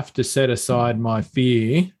just have to set aside my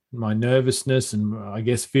fear, my nervousness, and I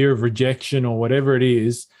guess fear of rejection or whatever it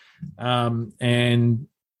is. And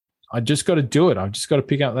I just got to do it. I've just got to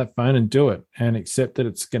pick up that phone and do it and accept that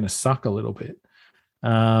it's going to suck a little bit.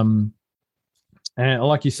 And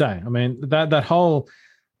like you say, I mean, that whole,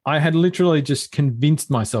 I had literally just convinced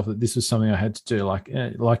myself that this was something I had to do. Like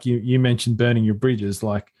you mentioned burning your bridges.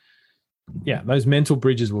 Like, yeah, those mental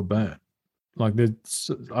bridges were burnt. Like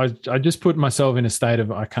I just put myself in a state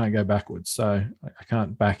of I can't go backwards. So I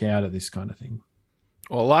can't back out of this kind of thing.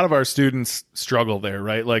 Well, a lot of our students struggle there,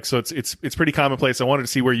 right? Like, so it's pretty commonplace. I wanted to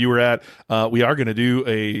see where you were at. We are going to do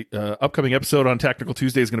a upcoming episode on Tactical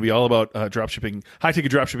Tuesday. Is going to be all about dropshipping, high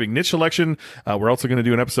ticket dropshipping niche selection. We're also going to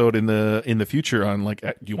do an episode in the future on like,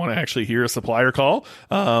 do you want to actually hear a supplier call?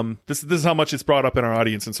 This is how much it's brought up in our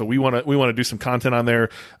audience, and so we want to do some content on there.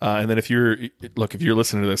 And then if you're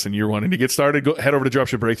listening to this and you're wanting to get started, head over to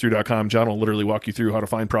dropshipbreakthrough.com. John will literally walk you through how to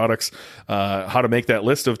find products, how to make that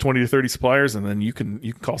list of 20 to 30 suppliers, and then you can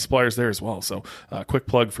call suppliers there as well. So quick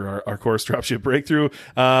plug for our course, Dropship Breakthrough.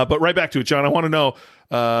 But right back to it, John, I want to know,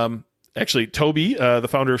 actually, Toby, the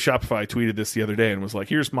founder of Shopify, tweeted this the other day and was like,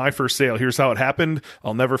 here's my first sale. Here's how it happened.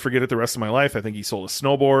 I'll never forget it the rest of my life. I think he sold a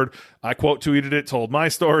snowboard. I quote tweeted it, told my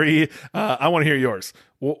story. I want to hear yours.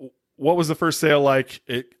 What was the first sale like?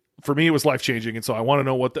 For me, it was life-changing. And so I want to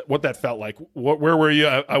know what that felt like. Where were you?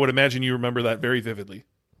 I would imagine you remember that very vividly.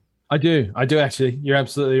 I do actually. You're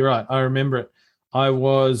absolutely right. I remember it. I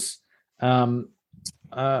was in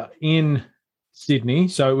Sydney,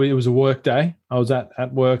 so it was a work day. I was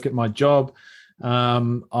at work at my job.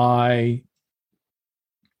 I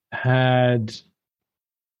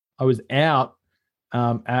was out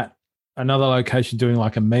at another location doing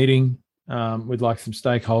like a meeting with like some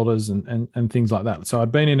stakeholders and things like that. So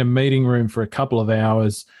I'd been in a meeting room for a couple of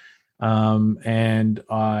hours, and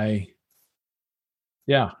I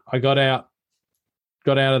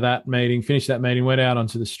got out of that meeting, finished that meeting, went out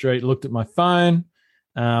onto the street, looked at my phone,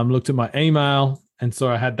 looked at my email, and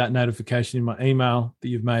saw I had that notification in my email that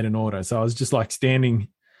you've made an order. So I was just like standing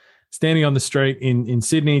on the street in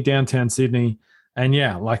Sydney, downtown Sydney. And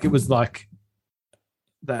yeah, like it was like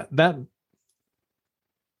that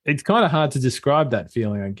it's kind of hard to describe that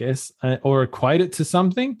feeling, I guess, or equate it to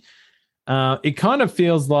something. It kind of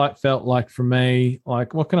felt like for me,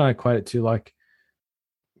 like, what can I equate it to? Like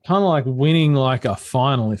kind of like winning like a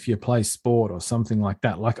final if you play sport or something like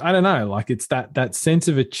that. Like, I don't know, like it's that sense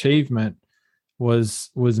of achievement was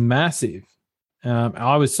massive.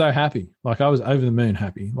 I was so happy. Like I was over the moon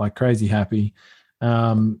happy, like crazy happy.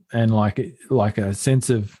 And like a sense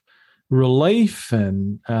of relief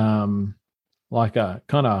and like a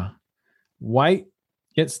kind of weight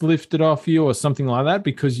gets lifted off you or something like that,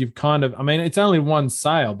 because you've kind of, I mean, it's only one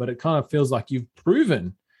sale, but it kind of feels like you've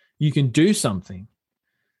proven you can do something,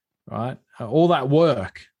 right? All that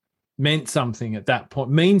work means something at that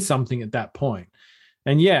point.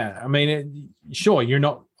 And yeah, I mean, sure, you're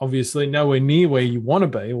not obviously nowhere near where you want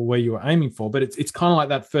to be or where you were aiming for, but it's kind of like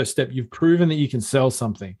that first step. You've proven that you can sell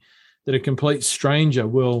something that a complete stranger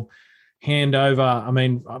will hand over. I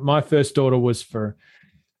mean, my first order was for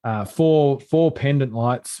four pendant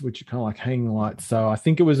lights, which are kind of like hanging lights. So I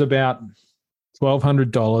think it was about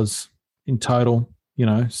 $1,200 in total,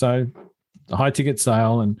 so a high ticket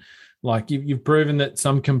sale. And like you've proven that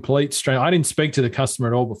some complete stranger, I didn't speak to the customer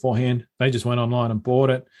at all beforehand. They just went online and bought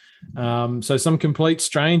it. So some complete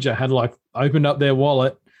stranger had like opened up their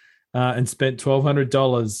wallet and spent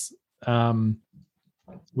 $1,200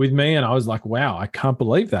 with me. And I was like, wow, I can't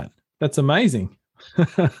believe that. That's amazing.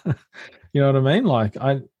 You know what I mean? Like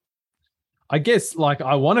I guess like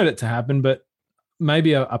I wanted it to happen, but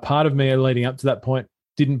maybe a part of me leading up to that point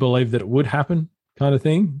didn't believe that it would happen, kind of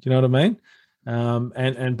thing. Do you know what I mean?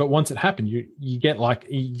 But once it happened, you get a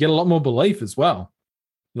lot more belief as well.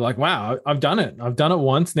 You're like, wow, I've done it. I've done it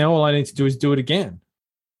once. Now all I need to do is do it again.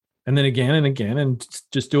 And then again and again, and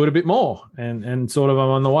just do it a bit more. And sort of I'm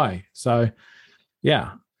on the way. So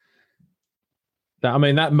yeah. I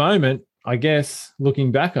mean, that moment, I guess,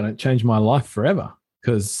 looking back on it, changed my life forever.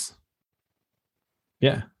 Because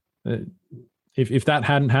yeah, if that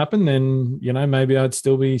hadn't happened, then, maybe I'd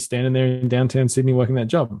still be standing there in downtown Sydney working that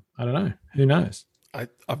job. I don't know. Who knows?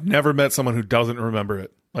 I've never met someone who doesn't remember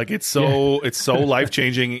it. Like it's so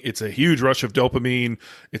life-changing. It's a huge rush of dopamine.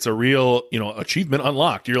 It's a real, achievement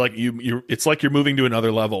unlocked. You're like, it's like you're moving to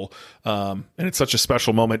another level. And it's such a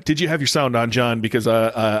special moment. Did you have your sound on, John? Because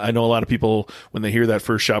I know a lot of people, when they hear that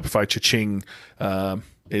first Shopify cha-ching,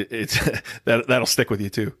 it's that'll stick with you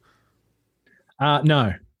too.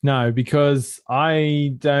 No, because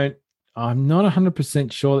I'm not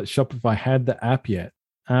 100% sure that Shopify had the app yet.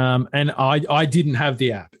 And I didn't have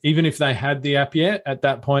the app. Even if they had the app yet, at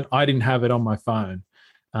that point, I didn't have it on my phone.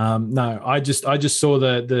 No, I just saw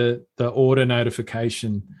the order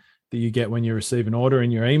notification that you get when you receive an order in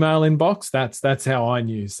your email inbox. That's how I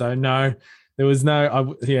knew. So no, there was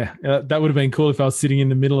no. That would have been cool if I was sitting in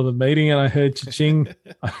the middle of the meeting and I heard cha-ching.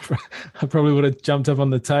 I probably would have jumped up on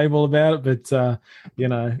the table about it, but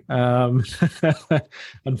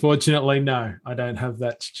unfortunately, no, I don't have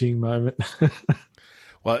that cha-ching moment.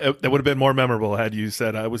 Well, that would have been more memorable had you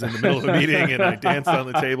said I was in the middle of a meeting and I danced on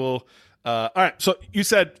the table. All right. So you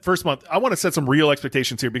said first month. I want to set some real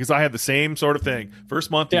expectations here because I had the same sort of thing.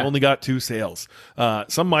 First month, you only got 2 sales.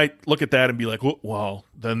 Some might look at that and be like, well,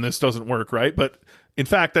 then this doesn't work, right? But in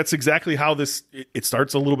fact, that's exactly how it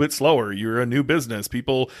starts a little bit slower. You're a new business.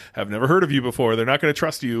 People have never heard of you before. They're not going to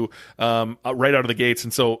trust you right out of the gates.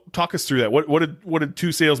 And so talk us through that. What did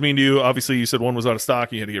 2 sales mean to you? Obviously, you said one was out of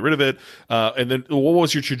stock. You had to get rid of it. And then what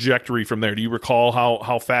was your trajectory from there? Do you recall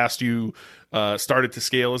how fast you started to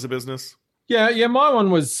scale as a business? Yeah. My one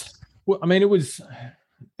was, I mean, it was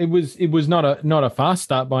not a fast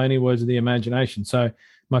start by any words of the imagination. So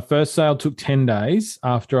my first sale took 10 days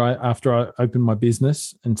after I opened my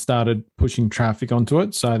business and started pushing traffic onto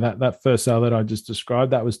it. So that first sale that I just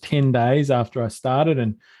described, that was 10 days after I started.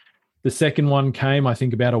 And the second one came, I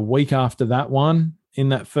think, about a week after that one in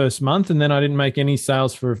that first month. And then I didn't make any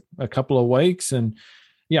sales for a couple of weeks. And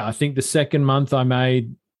yeah, I think the second month I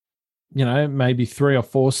made, maybe 3 or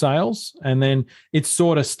 4 sales. And then it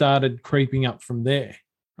sort of started creeping up from there,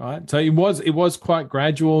 right? So it was quite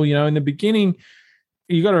gradual, in the beginning.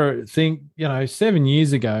 You got to think, 7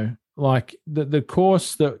 years ago, like the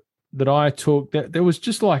course that I took, there was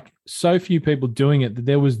just like so few people doing it that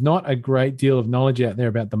there was not a great deal of knowledge out there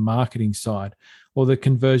about the marketing side or the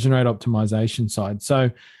conversion rate optimization side.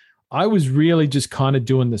 So I was really just kind of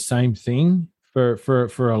doing the same thing for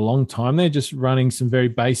a long time. They're just running some very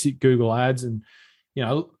basic Google ads. And,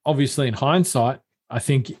 obviously in hindsight, I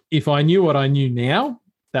think if I knew what I knew now,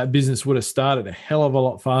 that business would have started a hell of a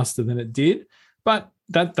lot faster than it did. But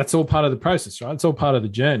that's all part of the process, right? It's all part of the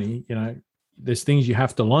journey. There's things you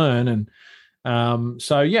have to learn. And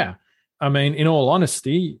so, yeah, I mean, in all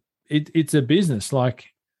honesty, it's a business. Like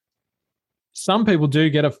some people do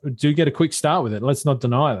get a quick start with it. Let's not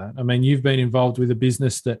deny that. I mean, you've been involved with a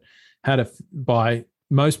business that had by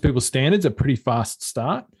most people's standards, a pretty fast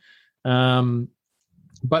start.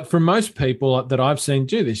 But for most people that I've seen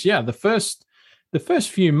do this, the first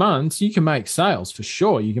few months you can make sales for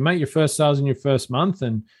sure. You can make your first sales in your first month,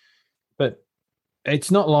 but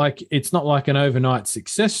it's not like an overnight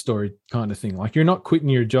success story kind of thing. Like you're not quitting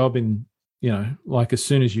your job in, like as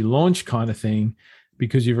soon as you launch kind of thing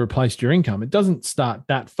because you've replaced your income. It doesn't start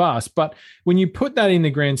that fast. But when you put that in the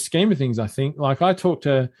grand scheme of things, I think, like I talk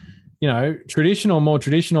to, more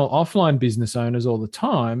traditional offline business owners all the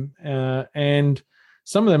time. And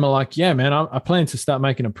some of them are like, yeah, man, I plan to start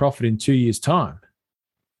making a profit in 2 years' time.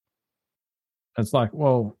 It's like,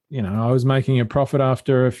 well, I was making a profit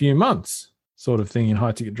after a few months sort of thing in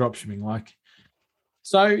high ticket dropshipping.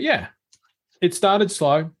 So yeah, it started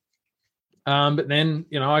slow. But then,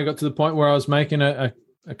 I got to the point where I was making a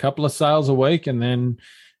couple of sales a week and then,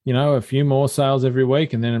 a few more sales every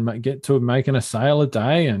week and then get to making a sale a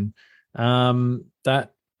day. And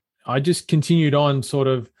that I just continued on sort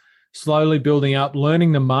of slowly building up,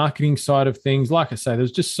 learning the marketing side of things. Like I say,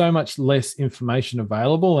 there's just so much less information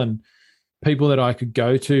available and people that I could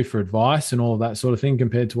go to for advice and all of that sort of thing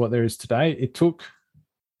compared to what there is today. It took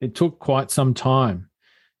quite some time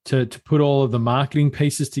to put all of the marketing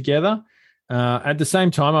pieces together. At the same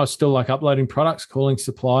time, I was still uploading products, calling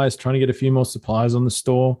suppliers, trying to get a few more suppliers on the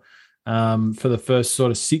store for the first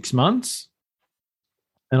sort of 6 months.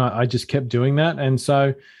 And I just kept doing that. And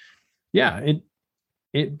so, yeah,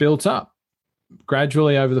 it built up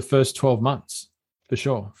gradually over the first 12 months for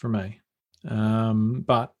sure for me.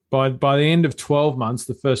 But by the end of 12 months,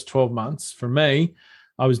 the first 12 months for me,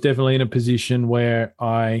 I was definitely in a position where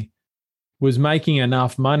I was making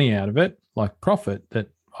enough money out of it, like profit, that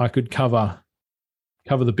I could cover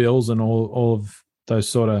the bills and all of those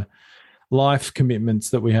sort of life commitments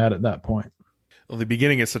that we had at that point. Well, the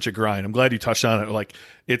beginning is such a grind. I'm glad you touched on it.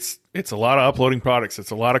 It's a lot of uploading products.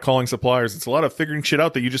 It's a lot of calling suppliers. It's a lot of figuring shit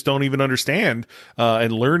out that you just don't even understand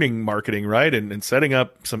and learning marketing, right? And setting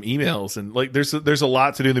up some emails. And there's a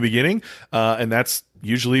lot to do in the beginning. And that's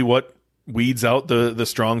usually what weeds out the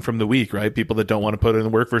strong from the weak, right? People that don't want to put in the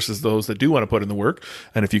work versus those that do want to put in the work.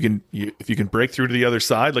 And if you can break through to the other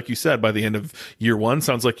side, like you said, by the end of year one,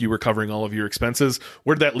 sounds like you were covering all of your expenses.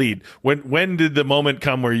 Where did that lead? When did the moment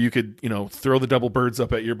come where you could, throw the double birds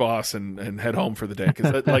up at your boss and head home for the day?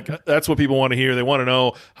 Because that's what people want to hear. They want to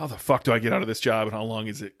know, how the fuck do I get out of this job, and how long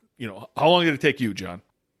is it? How long did it take you, John?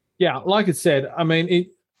 Yeah, like I said, I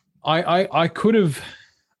mean, I could have,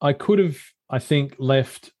 I think,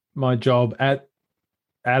 left my job at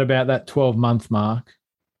about that 12-month mark.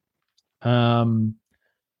 I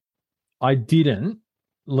didn't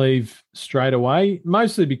leave straight away,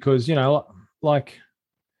 mostly because, there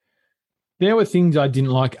were things I didn't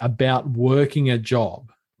like about working a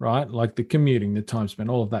job, right? Like the commuting, the time spent,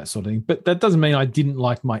 all of that sort of thing. But that doesn't mean I didn't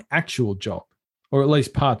like my actual job, or at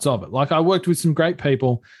least parts of it. I worked with some great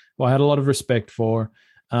people who I had a lot of respect for.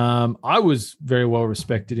 I was very well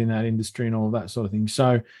respected in that industry and all of that sort of thing.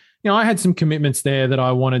 So, I had some commitments there that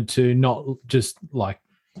I wanted to not just, like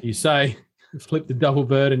you say, flip the double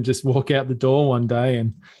bird and just walk out the door one day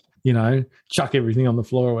and, chuck everything on the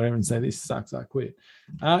floor or whatever and say, this sucks, I quit.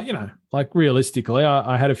 Realistically,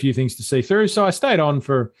 I had a few things to see through. So I stayed on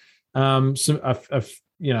for a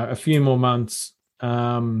few more months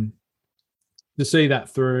to see that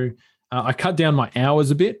through. I cut down my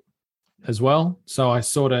hours a bit as well. So I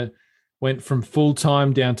sort of went from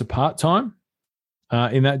full-time down to part-time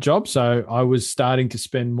in that job. So I was starting to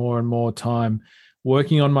spend more and more time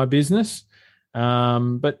working on my business.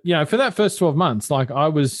 But, for that first 12 months, I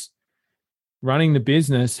was running the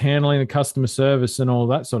business, handling the customer service and all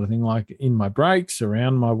that sort of thing, in my breaks,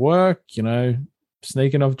 around my work,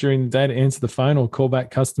 sneaking off during the day to answer the phone or call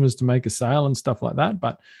back customers to make a sale and stuff like that.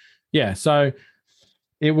 But, yeah, so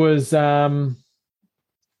it was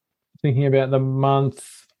thinking about the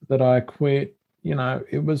month that I quit,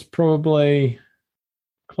 it was probably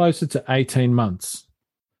closer to 18 months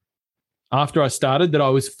after I started that I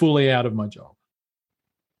was fully out of my job.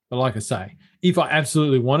 But like I say, if I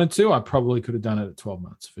absolutely wanted to, I probably could have done it at 12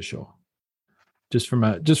 months for sure. Just from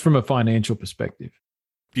a financial perspective.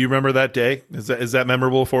 Do you remember that day? Is that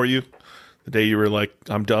memorable for you? The day you were like,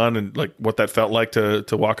 I'm done, and what that felt like to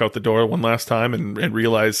walk out the door one last time and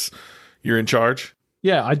realize you're in charge?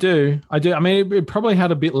 Yeah, I do. I mean, it probably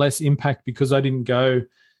had a bit less impact because I didn't go,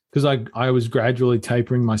 because I was gradually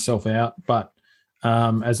tapering myself out, but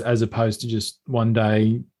as opposed to just one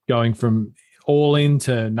day going from all in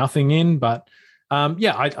to nothing in. But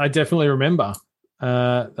I definitely remember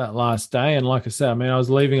that last day. And like I said, I mean, I was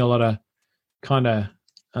leaving a lot of kind of,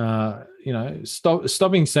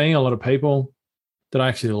 stopping seeing a lot of people, that I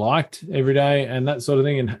actually liked every day and that sort of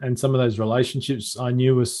thing. And some of those relationships I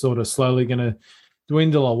knew was sort of slowly going to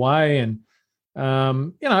dwindle away. And,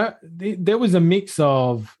 there was a mix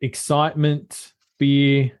of excitement,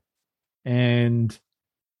 fear, and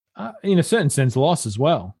in a certain sense, loss as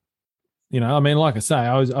well. Like I say,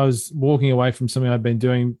 I was walking away from something I'd been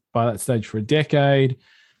doing by that stage for a decade,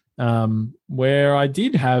 where I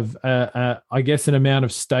did have, I guess, an amount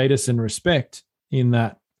of status and respect in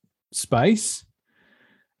that space,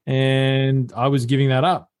 and I was giving that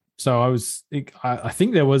up. So I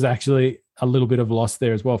think there was actually a little bit of loss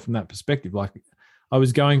there as well from that perspective. Like I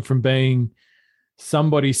was going from being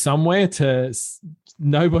somebody somewhere to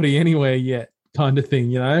nobody anywhere yet, kind of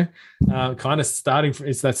thing, kind of starting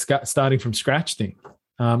from scratch thing,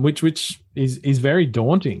 which is very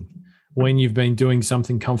daunting when you've been doing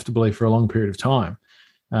something comfortably for a long period of time.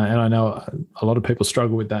 And I know a lot of people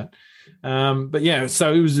struggle with that. But yeah,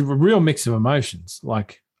 so it was a real mix of emotions,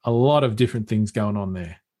 like a lot of different things going on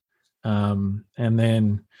there. And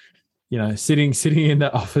then, sitting in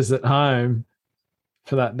the office at home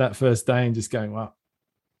for that first day and just going, well,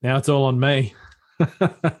 now it's all on me.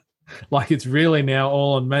 Like it's really now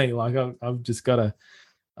all on me. Like I've just got to,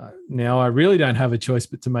 now I really don't have a choice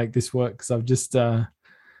but to make this work because I've just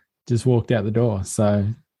walked out the door. So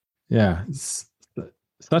yeah, it's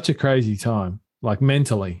such a crazy time, like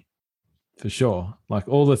mentally, for sure. Like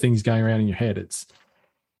all the things going around in your head, it's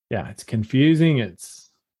confusing. It's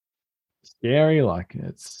scary.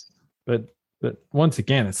 But once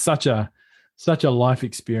again, it's such a life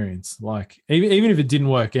experience. Like even if it didn't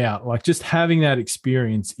work out, like just having that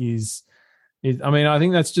experience is I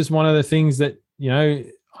think that's just one of the things that,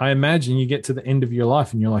 I imagine you get to the end of your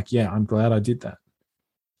life and you're like, yeah, I'm glad I did that.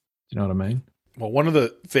 You know what I mean? Well, one of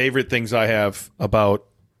the favorite things I have about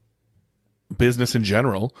business in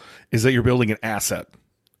general is that you're building an asset.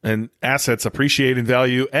 And assets appreciate in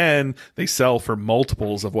value, and they sell for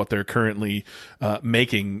multiples of what they're currently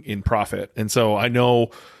making in profit. And so I know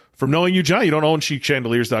from knowing you, John, you don't own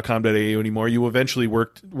chicchandeliers.com.au anymore. You eventually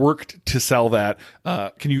worked to sell that.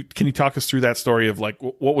 Can you talk us through that story of like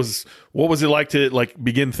what was it like to like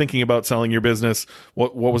begin thinking about selling your business?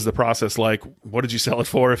 What was the process like? What did you sell it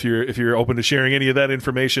for? If you're open to sharing any of that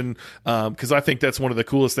information, because I think that's one of the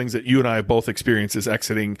coolest things that you and I have both experienced is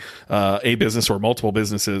exiting a business or multiple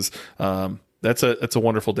businesses. That's a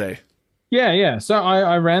wonderful day. Yeah. So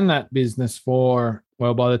I ran that business for,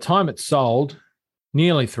 well, by the time it sold,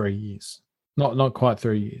 nearly 3 years, not quite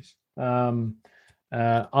 3 years.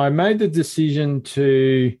 I made the decision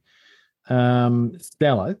to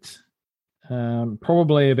sell it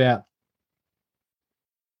probably about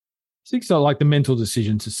the mental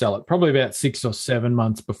decision to sell it, probably about 6 or 7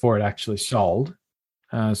 months before it actually sold.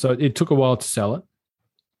 So it took a while to sell it,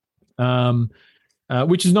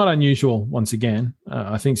 which is not unusual, once again.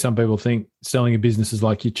 I think some people think selling a business is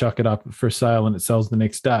like you chuck it up for sale and it sells the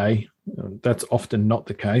next day. That's often not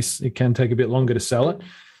the case. It can take a bit longer to sell it.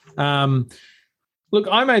 Look,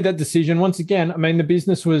 I made that decision. Once again, I mean, the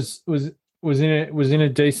business was in a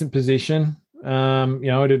decent position.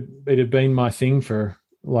 It had been my thing for,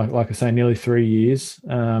 like I say, nearly 3 years.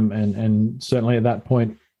 And certainly at that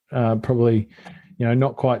point, probably,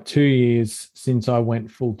 not quite 2 years since I went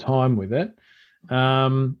full time with it.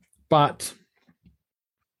 But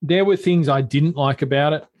there were things I didn't like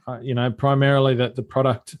about it, primarily the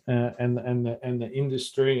product and the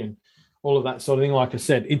industry and all of that sort of thing. Like I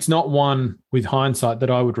said, it's not one with hindsight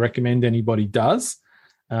that I would recommend anybody does.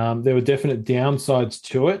 There were definite downsides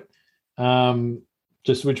to it,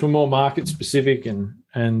 just which were more market specific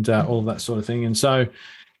and all of that sort of thing. And so,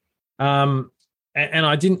 and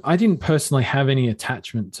I didn't personally have any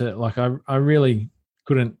attachment to, like, I really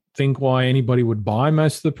couldn't think why anybody would buy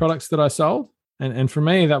most of the products that I sold. And for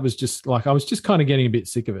me, that was just like, I was just kind of getting a bit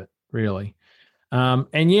sick of it, really.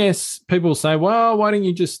 And yes, people say, well, why don't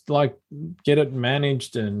you just like get it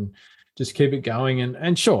managed and just keep it going?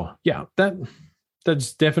 And sure, yeah,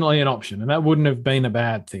 that's definitely an option. And that wouldn't have been a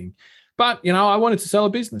bad thing. But, I wanted to sell a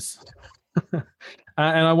business and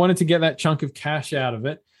I wanted to get that chunk of cash out of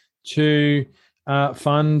it to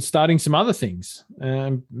fund starting some other things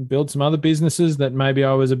and build some other businesses that maybe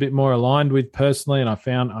I was a bit more aligned with personally, and I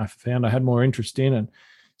found I had more interest in. And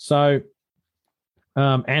so,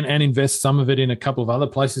 and invest some of it in a couple of other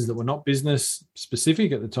places that were not business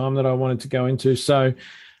specific at the time that I wanted to go into. So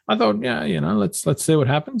I thought, yeah, let's see what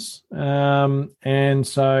happens. And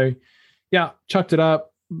so, yeah, chucked it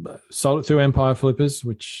up, sold it through Empire Flippers,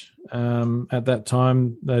 which at that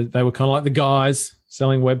time they were kind of like the guys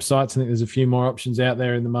selling websites. I think there's a few more options out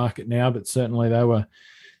there in the market now, but certainly they were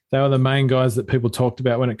they were the main guys that people talked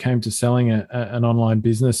about when it came to selling an online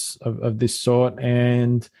business of this sort.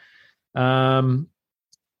 And so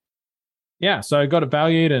I got it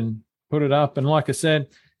valued and put it up. And like I said,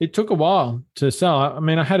 it took a while to sell. I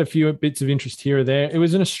mean, I had a few bits of interest here or there. It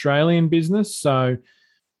was an Australian business, so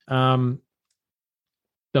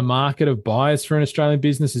the market of buyers for an Australian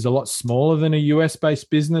business is a lot smaller than a US-based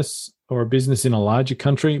business or a business in a larger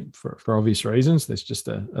country for obvious reasons. There's just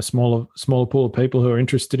a smaller pool of people who are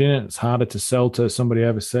interested in it. It's harder to sell to somebody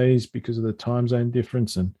overseas because of the time zone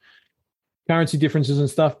difference and currency differences and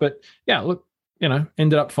stuff. But yeah, look,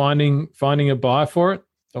 ended up finding a buyer for it,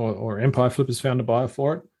 or Empire Flippers found a buyer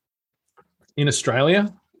for it in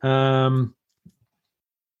Australia. And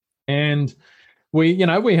we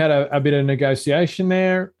had a bit of negotiation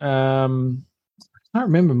there. I can't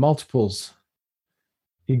remember multiples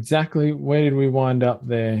exactly. Where did we wind up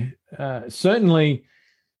there? Certainly,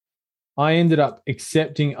 I ended up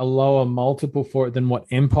accepting a lower multiple for it than what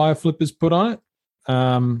Empire Flippers put on it.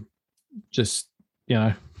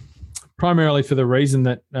 Primarily for the reason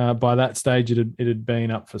that by that stage it had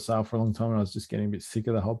been up for sale for a long time, and I was just getting a bit sick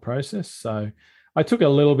of the whole process. So I took got a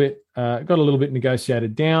little bit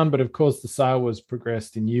negotiated down, but of course the sale was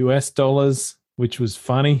progressed in US dollars, which was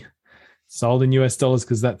funny. Sold in US dollars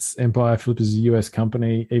because that's Empire Flippers, a US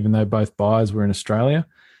company, even though both buyers were in Australia.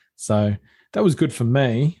 So that was good for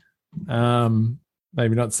me.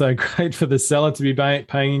 Maybe not so great for the seller to be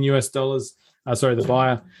paying in US dollars. The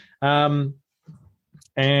buyer.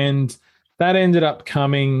 And that ended up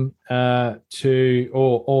coming to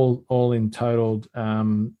all in totaled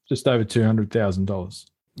just over $200,000.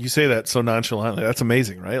 You say that so nonchalantly. That's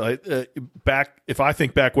amazing, right? Like if I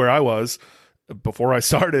think back where I was before I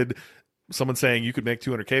started, someone saying you could make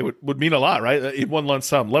 $200K would mean a lot, right? In one lump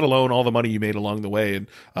sum, let alone all the money you made along the way. And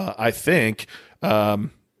I think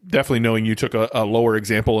definitely knowing you took a lower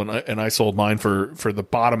example and I sold mine for the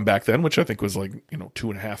bottom back then, which I think was like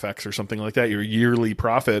 2.5x or something like that. Your yearly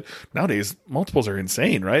profit nowadays, multiples are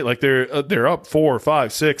insane, right? Like they're up 4,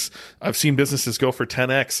 5, 6. I've seen businesses go for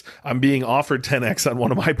 10x. I'm being offered 10x on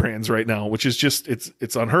one of my brands right now, which is just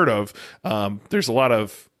it's unheard of. There's a lot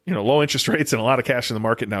of low interest rates and a lot of cash in the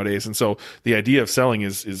market nowadays, and so the idea of selling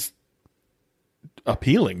is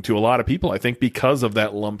appealing to a lot of people, I think, because of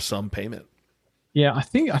that lump sum payment. Yeah, I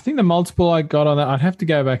think the multiple I got on that, I'd have to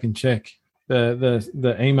go back and check the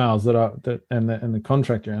emails and the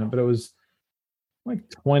contract around it, but it was like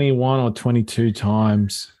 21 or 22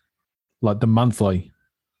 times like the monthly.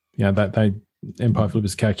 That Empire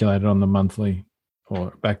Flippers calculated on the monthly,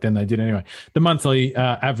 or back then they did anyway, the monthly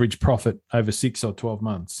average profit over 6 or 12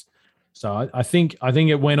 months. So I think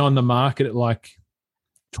it went on the market at like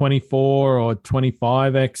 24 or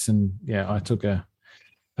 25x, and I took a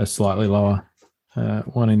slightly lower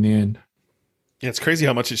one in the end. Yeah, it's crazy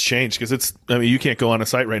how much it's changed, because you can't go on a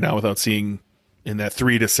site right now without seeing in that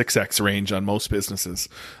 3 to 6x range on most businesses.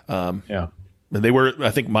 And they were,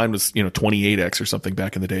 I think mine was 28x or something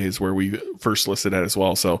back in the days where we first listed at as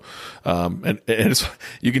well. So and it's,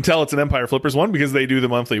 you can tell it's an Empire Flippers one because they do the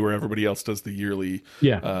monthly where everybody else does the yearly.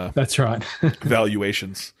 Yeah, that's right.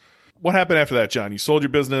 valuations. What happened after that, John? You sold your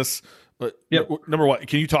business. But number one,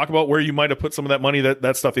 can you talk about where you might have put some of that money?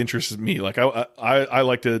 That stuff interests me. Like I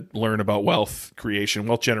like to learn about wealth creation,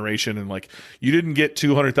 wealth generation, and like you didn't get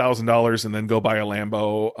 $200,000 and then go buy a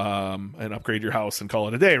Lambo and upgrade your house and call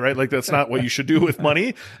it a day, right? Like that's not what you should do with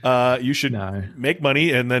money. You should make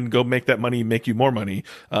money and then go make that money make you more money.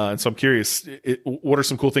 And so I'm curious, what are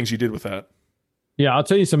some cool things you did with that? Yeah, I'll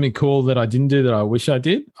tell you something cool that I didn't do that I wish I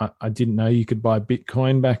did. I didn't know you could buy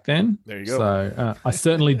Bitcoin back then. There you go. So I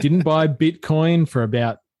certainly didn't buy Bitcoin for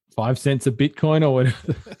about 5 cents a Bitcoin or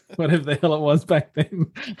whatever the hell it was back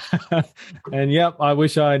then. And I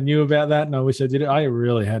wish I knew about that, and I wish I did it. I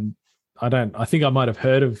really hadn't. I think I might have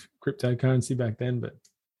heard of cryptocurrency back then, but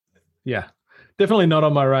definitely not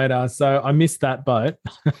on my radar. So I missed that boat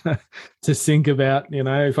to think about,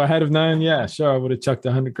 if I had have known, sure, I would have chucked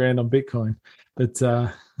 $100,000 on Bitcoin. But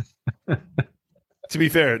to be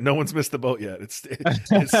fair, no one's missed the boat yet. It's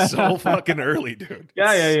so fucking early, dude.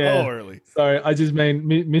 Yeah. So early. Sorry, I just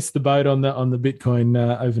missed the boat on the Bitcoin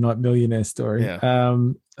overnight millionaire story. Yeah.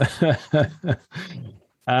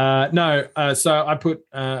 So I put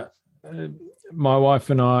my wife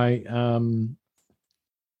and I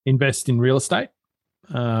invest in real estate,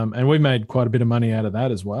 and we made quite a bit of money out of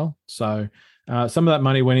that as well. So some of that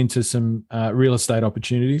money went into some real estate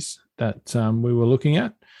opportunities that we were looking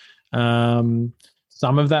at. Some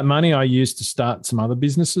of that money I used to start some other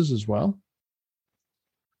businesses as well.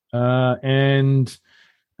 That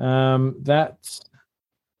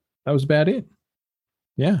was about it.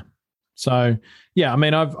 Yeah. So yeah, I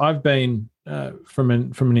mean, I've been from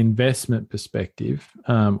an investment perspective,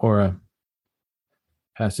 or a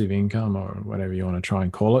passive income, or whatever you want to try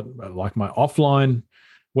and call it. Like my offline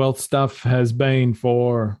wealth stuff has been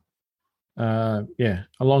for a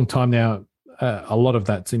long time now. A lot of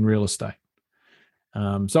that's in real estate.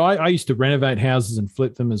 So I used to renovate houses and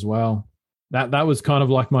flip them as well. That was kind of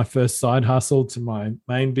like my first side hustle to my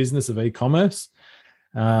main business of e-commerce.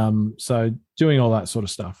 So doing all that sort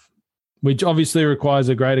of stuff, which obviously requires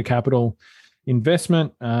a greater capital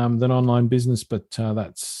investment than online business, but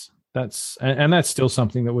that's still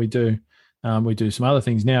something that we do. We do some other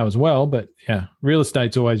things now as well, but yeah, real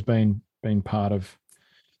estate's always been part of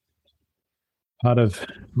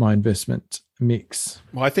my investment mix.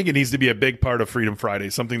 Well, I think it needs to be a big part of Freedom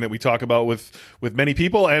Friday, something that we talk about with many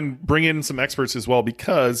people, and bring in some experts as well,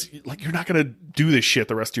 because like, you're not going to do this shit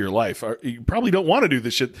the rest of your life. Or you probably don't want to do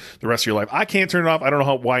this shit the rest of your life. I can't turn it off. I don't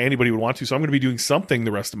know why anybody would want to. So I'm going to be doing something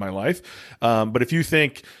the rest of my life. But if you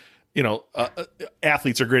think,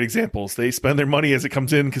 athletes are great examples. They spend their money as it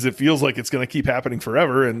comes in because it feels like it's going to keep happening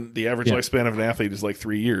forever. And the average lifespan of an athlete is like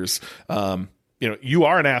 3 years. You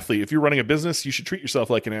are an athlete. If you're running a business, you should treat yourself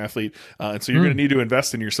like an athlete. And so you're going to need to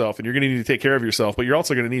invest in yourself, and you're going to need to take care of yourself, but you're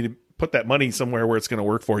also going to need to put that money somewhere where it's going to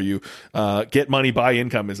work for you. Get money, buy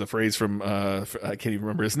income is a phrase from, I can't even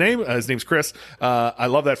remember his name. His name's Chris. I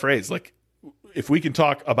love that phrase. Like, if we can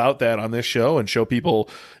talk about that on this show and show people,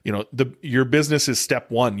 your business is step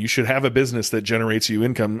one. You should have a business that generates you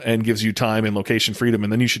income and gives you time and location freedom.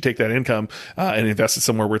 And then you should take that income and invest it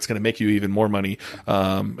somewhere where it's going to make you even more money,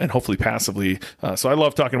 and hopefully passively. So I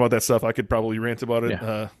love talking about that stuff. I could probably rant about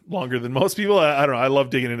it longer than most people. I don't know. I love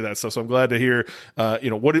digging into that stuff. So I'm glad to hear,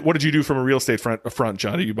 what did you do from a real estate front,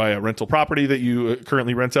 John? Did you buy a rental property that you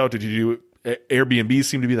currently rent out? Did you do Airbnb?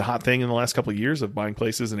 Seem to be the hot thing in the last couple of years, of buying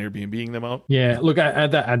places and Airbnb-ing them out. Yeah, look,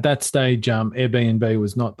 at that stage, Airbnb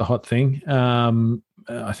was not the hot thing.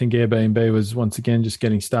 I think Airbnb was once again just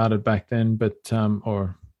getting started back then, but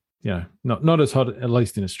not as hot, at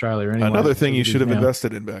least in Australia anyway. Another thing you should have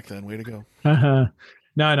invested in back then. Way to go.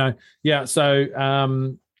 No. Yeah,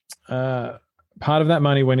 so part of that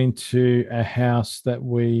money went into a house that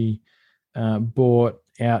we bought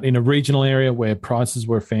out in a regional area where prices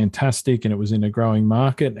were fantastic and it was in a growing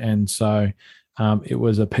market. And so it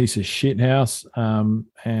was a piece of shit house.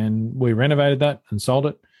 And we renovated that and sold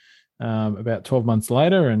it about 12 months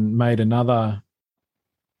later and made another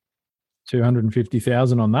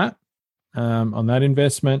 $250,000 on that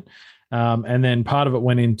investment. And then part of it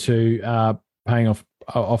went into paying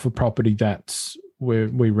off a property that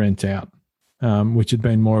we rent out, which had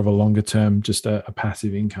been more of a longer term, just a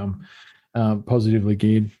passive income. Positively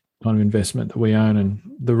geared kind of investment that we own, and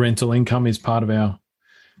the rental income is part of our,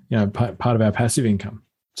 part of our passive income.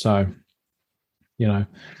 So, like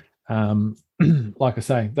I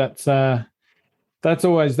say, that's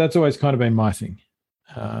always kind of been my thing.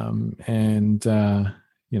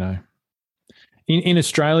 In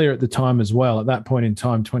Australia at the time as well, at that point in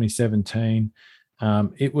time, 2017,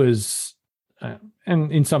 it was, and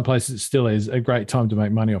in some places it still is, a great time to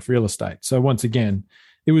make money off real estate. So once again,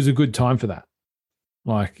 it was a good time for that.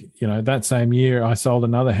 Like, that same year I sold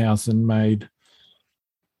another house and made,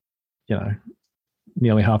 nearly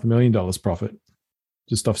 $500,000 profit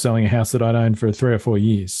just off selling a house that I'd owned for 3 or 4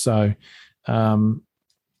 years. So, go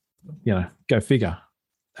figure.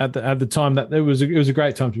 At the time, that it was a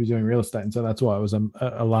great time to be doing real estate. And so that's why it was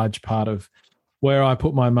a large part of where I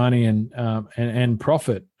put my money and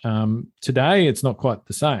profit. Today, it's not quite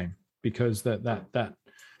the same, because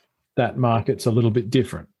that market's a little bit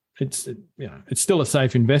different. It's still a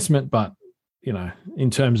safe investment, but in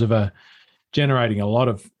terms of generating a lot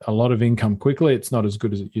of income quickly, it's not as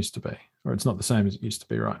good as it used to be, or it's not the same as it used to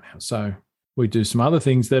be right now. So we do some other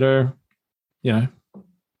things that are,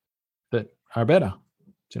 that are better.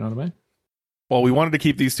 Do you know what I mean? Well, we wanted to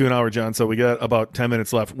keep these to an hour, John, so we got about 10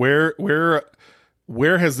 minutes left.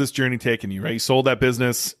 Where has this journey taken you, right? You sold that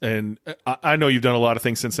business, and I know you've done a lot of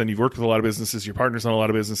things since then. You've worked with a lot of businesses. Your partner's done a lot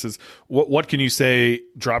of businesses. What can you say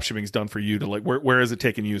dropshipping's done for you to, like, where has it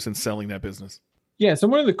taken you since selling that business? Yeah, so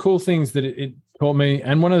one of the cool things that it taught me,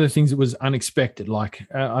 and one of the things that was unexpected, like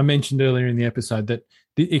I mentioned earlier in the episode, that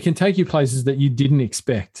it can take you places that you didn't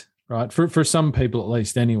expect, right? For some people, at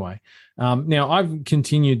least, anyway. Now, I've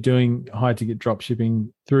continued doing high-ticket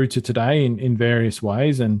dropshipping through to today in various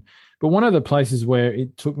ways, but one of the places where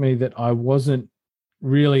it took me that I wasn't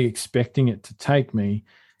really expecting it to take me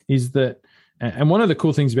is that, and one of the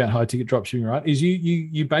cool things about high-ticket dropshipping, right, is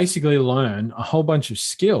you basically learn a whole bunch of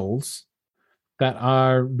skills that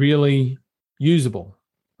are really usable,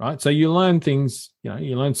 right? So you learn things,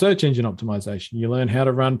 you learn search engine optimization, you learn how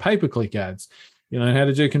to run pay-per-click ads, you learn how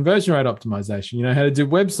to do conversion rate optimization, you know how to do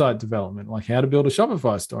website development, like how to build a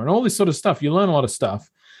Shopify store and all this sort of stuff. You learn a lot of stuff.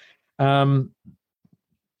 And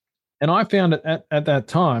I found it at that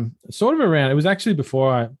time, sort of around, it was actually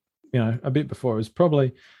before a bit before, it was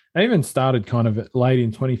probably, I even started kind of late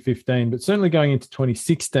in 2015, but certainly going into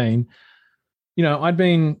 2016, I'd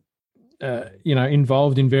been,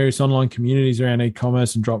 involved in various online communities around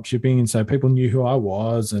e-commerce and drop shipping. And so people knew who I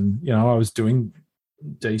was, and, I was doing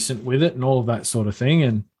decent with it and all of that sort of thing.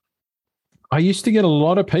 And I used to get a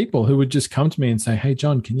lot of people who would just come to me and say, "Hey,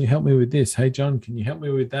 John, can you help me with this? Hey, John, can you help me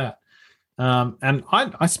with that?" And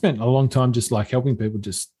I spent a long time just like helping people,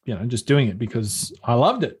 just doing it because I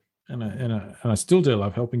loved it. And I still do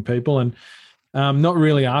love helping people, and not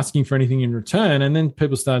really asking for anything in return. And then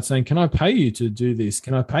people started saying, "Can I pay you to do this?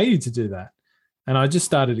 Can I pay you to do that?" And I just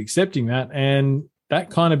started accepting that. And that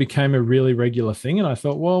kind of became a really regular thing. And I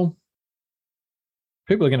thought, well,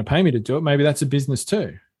 people are going to pay me to do it. Maybe that's a business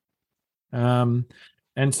too. And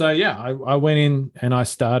so, I went in and I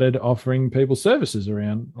started offering people services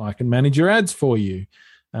around, I can manage your ads for you.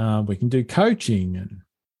 We can do coaching and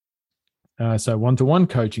so one-to-one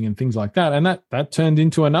coaching and things like that. And that turned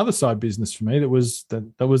into another side business for me that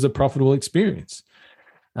was a profitable experience,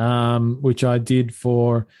 which I did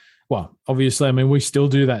for, well, obviously, I mean, we still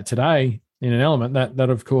do that today in an element that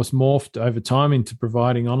of course morphed over time into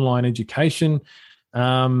providing online education,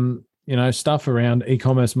 stuff around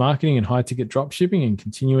e-commerce marketing and high-ticket drop shipping, and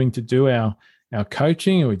continuing to do our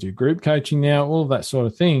coaching. And we do group coaching now, all of that sort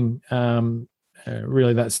of thing.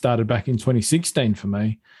 Really, that started back in 2016 for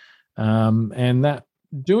me. And that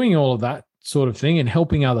doing all of that sort of thing and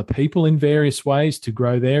helping other people in various ways to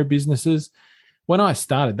grow their businesses. When I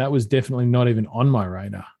started, that was definitely not even on my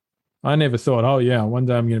radar. I never thought, oh yeah, one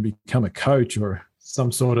day I'm going to become a coach or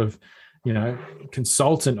some sort of,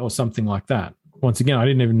 consultant or something like that. Once again, I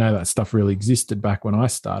didn't even know that stuff really existed back when I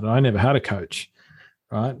started. I never had a coach,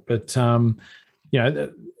 right? But,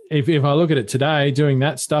 if I look at it today, doing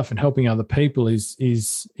that stuff and helping other people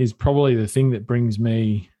is probably the thing that brings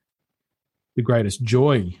me the greatest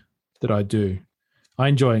joy that I do. I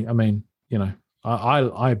enjoy,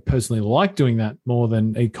 I personally like doing that more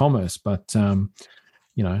than e-commerce, but,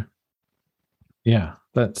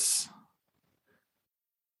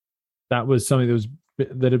 that was something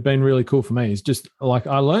that had been really cool for me. Is just like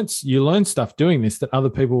you learn stuff doing this that other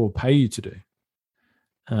people will pay you to do.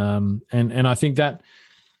 And I think that,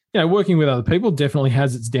 working with other people definitely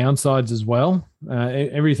has its downsides as well.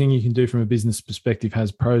 Everything you can do from a business perspective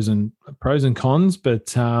has pros and cons,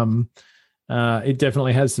 but it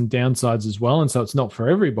definitely has some downsides as well. And so it's not for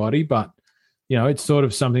everybody, but it's sort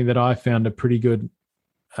of something that I found a pretty good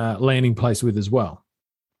landing place with as well,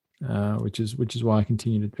 which is why I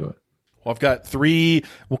continue to do it. Well, I've got 3,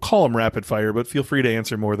 we'll call them rapid fire, but feel free to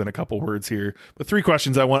answer more than a couple words here. But 3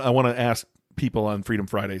 questions I want to ask people on Freedom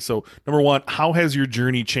Friday. So number 1, how has your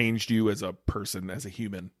journey changed you as a person, as a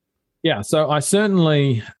human? Yeah, so I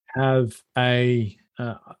certainly have a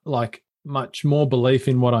much more belief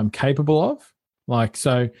in what I'm capable of.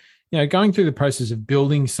 Going through the process of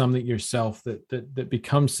building something yourself that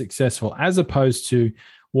becomes successful, as opposed to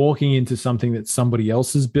walking into something that somebody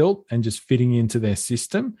else has built and just fitting into their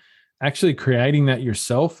system. Actually creating that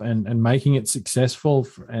yourself and making it successful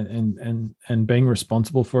and being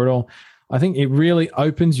responsible for it all. I think it really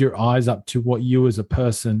opens your eyes up to what you as a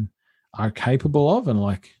person are capable of and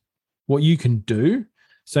what you can do.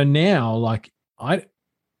 So now,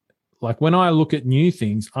 when I look at new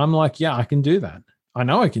things, I'm like, yeah, I can do that. I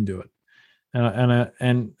know I can do it.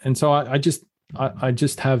 And so I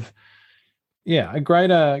just have, a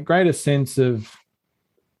greater sense of,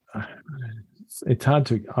 it's hard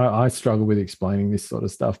to, I struggle with explaining this sort of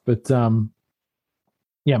stuff, but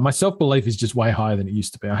my self-belief is just way higher than it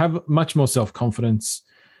used to be. I have much more self-confidence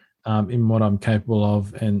in what I'm capable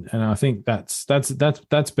of. And I think that's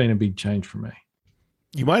been a big change for me.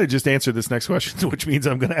 You might have just answered this next question, which means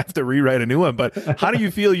I'm going to have to rewrite a new one. But how do you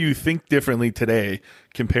feel you think differently today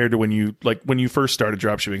compared to when you first started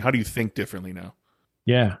dropshipping? How do you think differently now?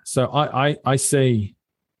 Yeah. So I see,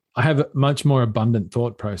 I have a much more abundant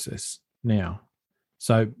thought process now.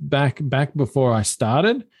 So back before I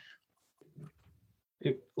started,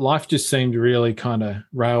 life just seemed really kind of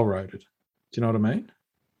railroaded. Do you know what I mean?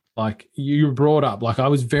 Like you were brought up, I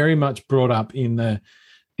was very much brought up in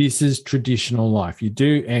this is traditional life. You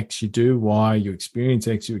do X, you do Y, you experience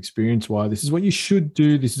X, you experience Y. This is what you should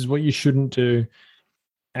do. This is what you shouldn't do.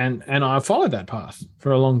 And I followed that path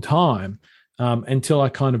for a long time until I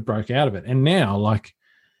kind of broke out of it. And now,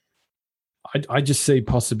 I just see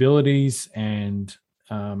possibilities and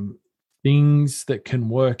things that can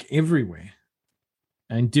work everywhere,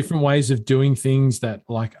 and different ways of doing things that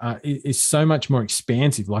is so much more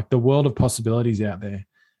expansive, like the world of possibilities out there.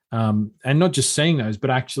 And not just seeing those, but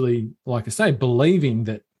actually, like I say, believing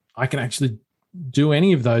that I can actually do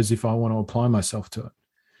any of those if I want to apply myself to it.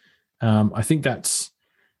 I think that's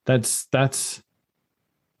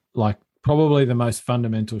like probably the most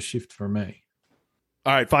fundamental shift for me.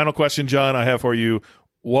 All right, final question, John, I have for you.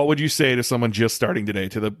 What would you say to someone just starting today,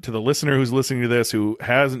 to the listener who's listening to this who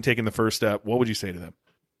hasn't taken the first step? What would you say to them?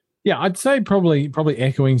 Yeah, I'd say probably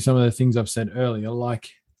echoing some of the things I've said earlier.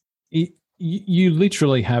 Like, you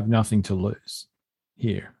literally have nothing to lose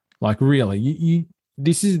here. Like, really, you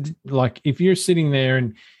this is like, if you're sitting there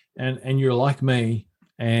and you're like me,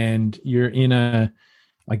 and you're in a,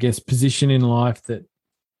 I guess, position in life that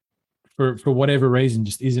for whatever reason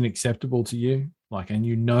just isn't acceptable to you. Like, and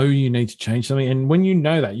you need to change something. And when you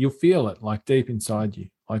know that, you'll feel it like deep inside you.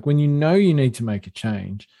 Like, when you know you need to make a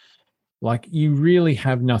change, like, you really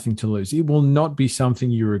have nothing to lose. It will not be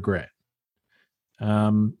something you regret.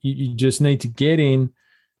 You just need to get in,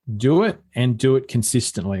 do it, and do it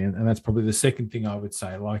consistently. And that's probably the second thing I would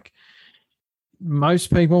say. Like,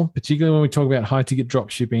 most people, particularly when we talk about high ticket drop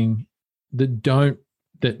shipping,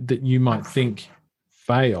 that you might think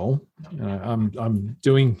fail, I'm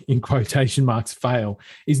doing in quotation marks fail,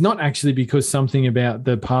 is not actually because something about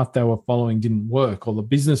the path they were following didn't work or the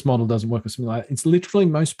business model doesn't work or something like that. It's literally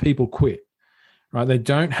most people quit, right? They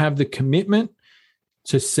don't have the commitment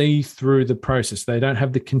to see through the process. They don't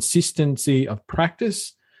have the consistency of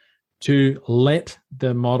practice to let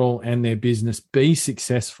the model and their business be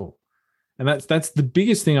successful. And that's the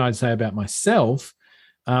biggest thing I'd say about myself,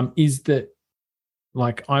 is that,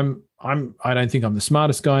 like, I don't think I'm the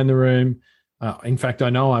smartest guy in the room. In fact, I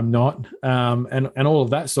know I'm not, and all of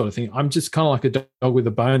that sort of thing. I'm just kind of like a dog with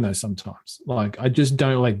a bone, though. Sometimes, like, I just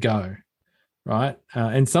don't let go, right?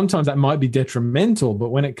 And sometimes that might be detrimental, but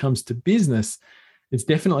when it comes to business, it's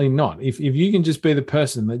definitely not. If you can just be the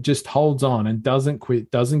person that just holds on and doesn't quit,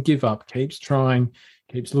 doesn't give up, keeps trying,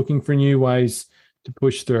 keeps looking for new ways to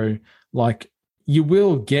push through, like, you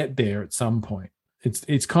will get there at some point.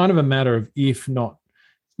 It's kind of a matter of if,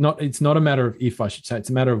 it's not a matter of if, I should say. It's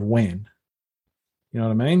a matter of when. You know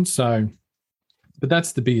what I mean? So, but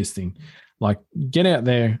that's the biggest thing. Like, get out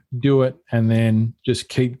there, do it, and then just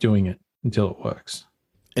keep doing it until it works.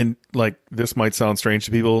 And, like, this might sound strange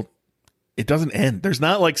to people. It doesn't end. There's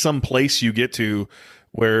not like some place you get to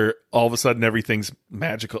where all of a sudden everything's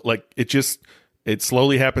magical. Like, it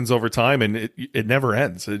slowly happens over time, and it never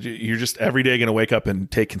ends. You're just every day going to wake up and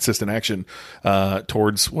take consistent action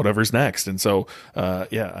towards whatever's next. And so,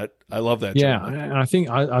 I love that. Yeah, and I think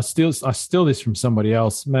I steal this from somebody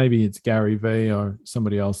else. Maybe it's Gary Vee or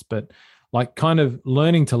somebody else, but, like, kind of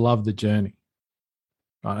learning to love the journey.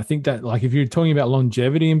 Right? I think that, like, if you're talking about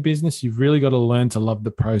longevity in business, you've really got to learn to love the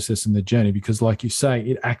process and the journey, because, like you say,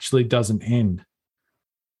 it actually doesn't end.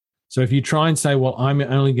 So if you try and say, well, I'm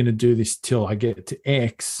only going to do this till I get to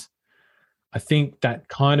X, I think that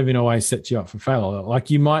kind of in a way sets you up for failure. Like,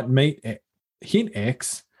 you might hit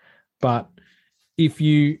X, but if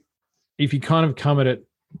you kind of come at it,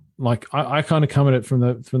 like I kind of come at it from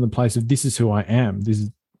the place of, this is who I am. This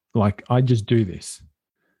is, like, I just do this,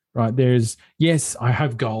 right? Yes, I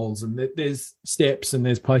have goals, and there's steps, and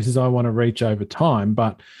there's places I want to reach over time,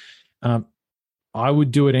 but I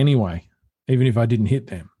would do it anyway, even if I didn't hit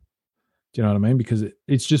them. Do you know what I mean? Because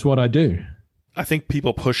it's just what I do. I think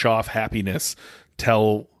people push off happiness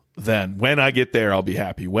till then. When I get there, I'll be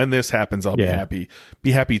happy. When this happens, I'll be happy.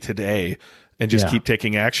 Be happy today, and just keep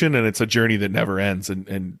taking action. And it's a journey that never ends.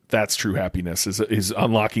 And that's true happiness, is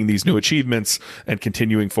unlocking these new achievements and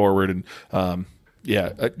continuing forward. And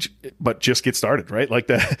but just get started, right? Like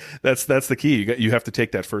that's the key. You have to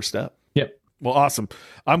take that first step. Yep. Well, awesome.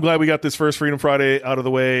 I'm glad we got this first Freedom Friday out of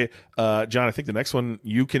the way. John, I think the next one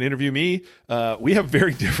you can interview me. We have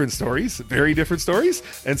very different stories.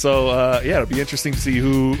 And so, it'll be interesting to see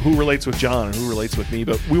who relates with John and who relates with me.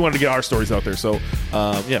 But we wanted to get our stories out there. So,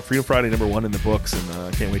 Freedom Friday #1 in the books, and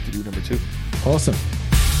I can't wait to do #2. Awesome.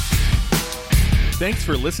 Thanks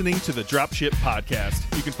for listening to the Dropship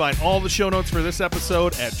Podcast. You can find all the show notes for this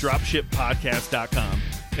episode at dropshippodcast.com.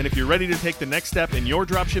 And if you're ready to take the next step in your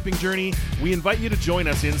dropshipping journey, we invite you to join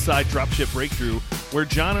us inside Dropship Breakthrough, where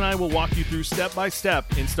John and I will walk you through step by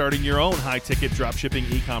step in starting your own high-ticket dropshipping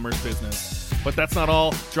e-commerce business. But that's not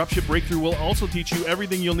all. Dropship Breakthrough will also teach you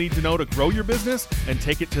everything you'll need to know to grow your business and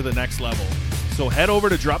take it to the next level. So head over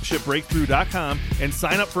to dropshipbreakthrough.com and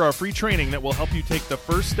sign up for our free training that will help you take the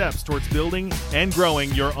first steps towards building and growing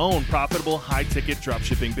your own profitable high-ticket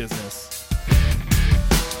dropshipping business.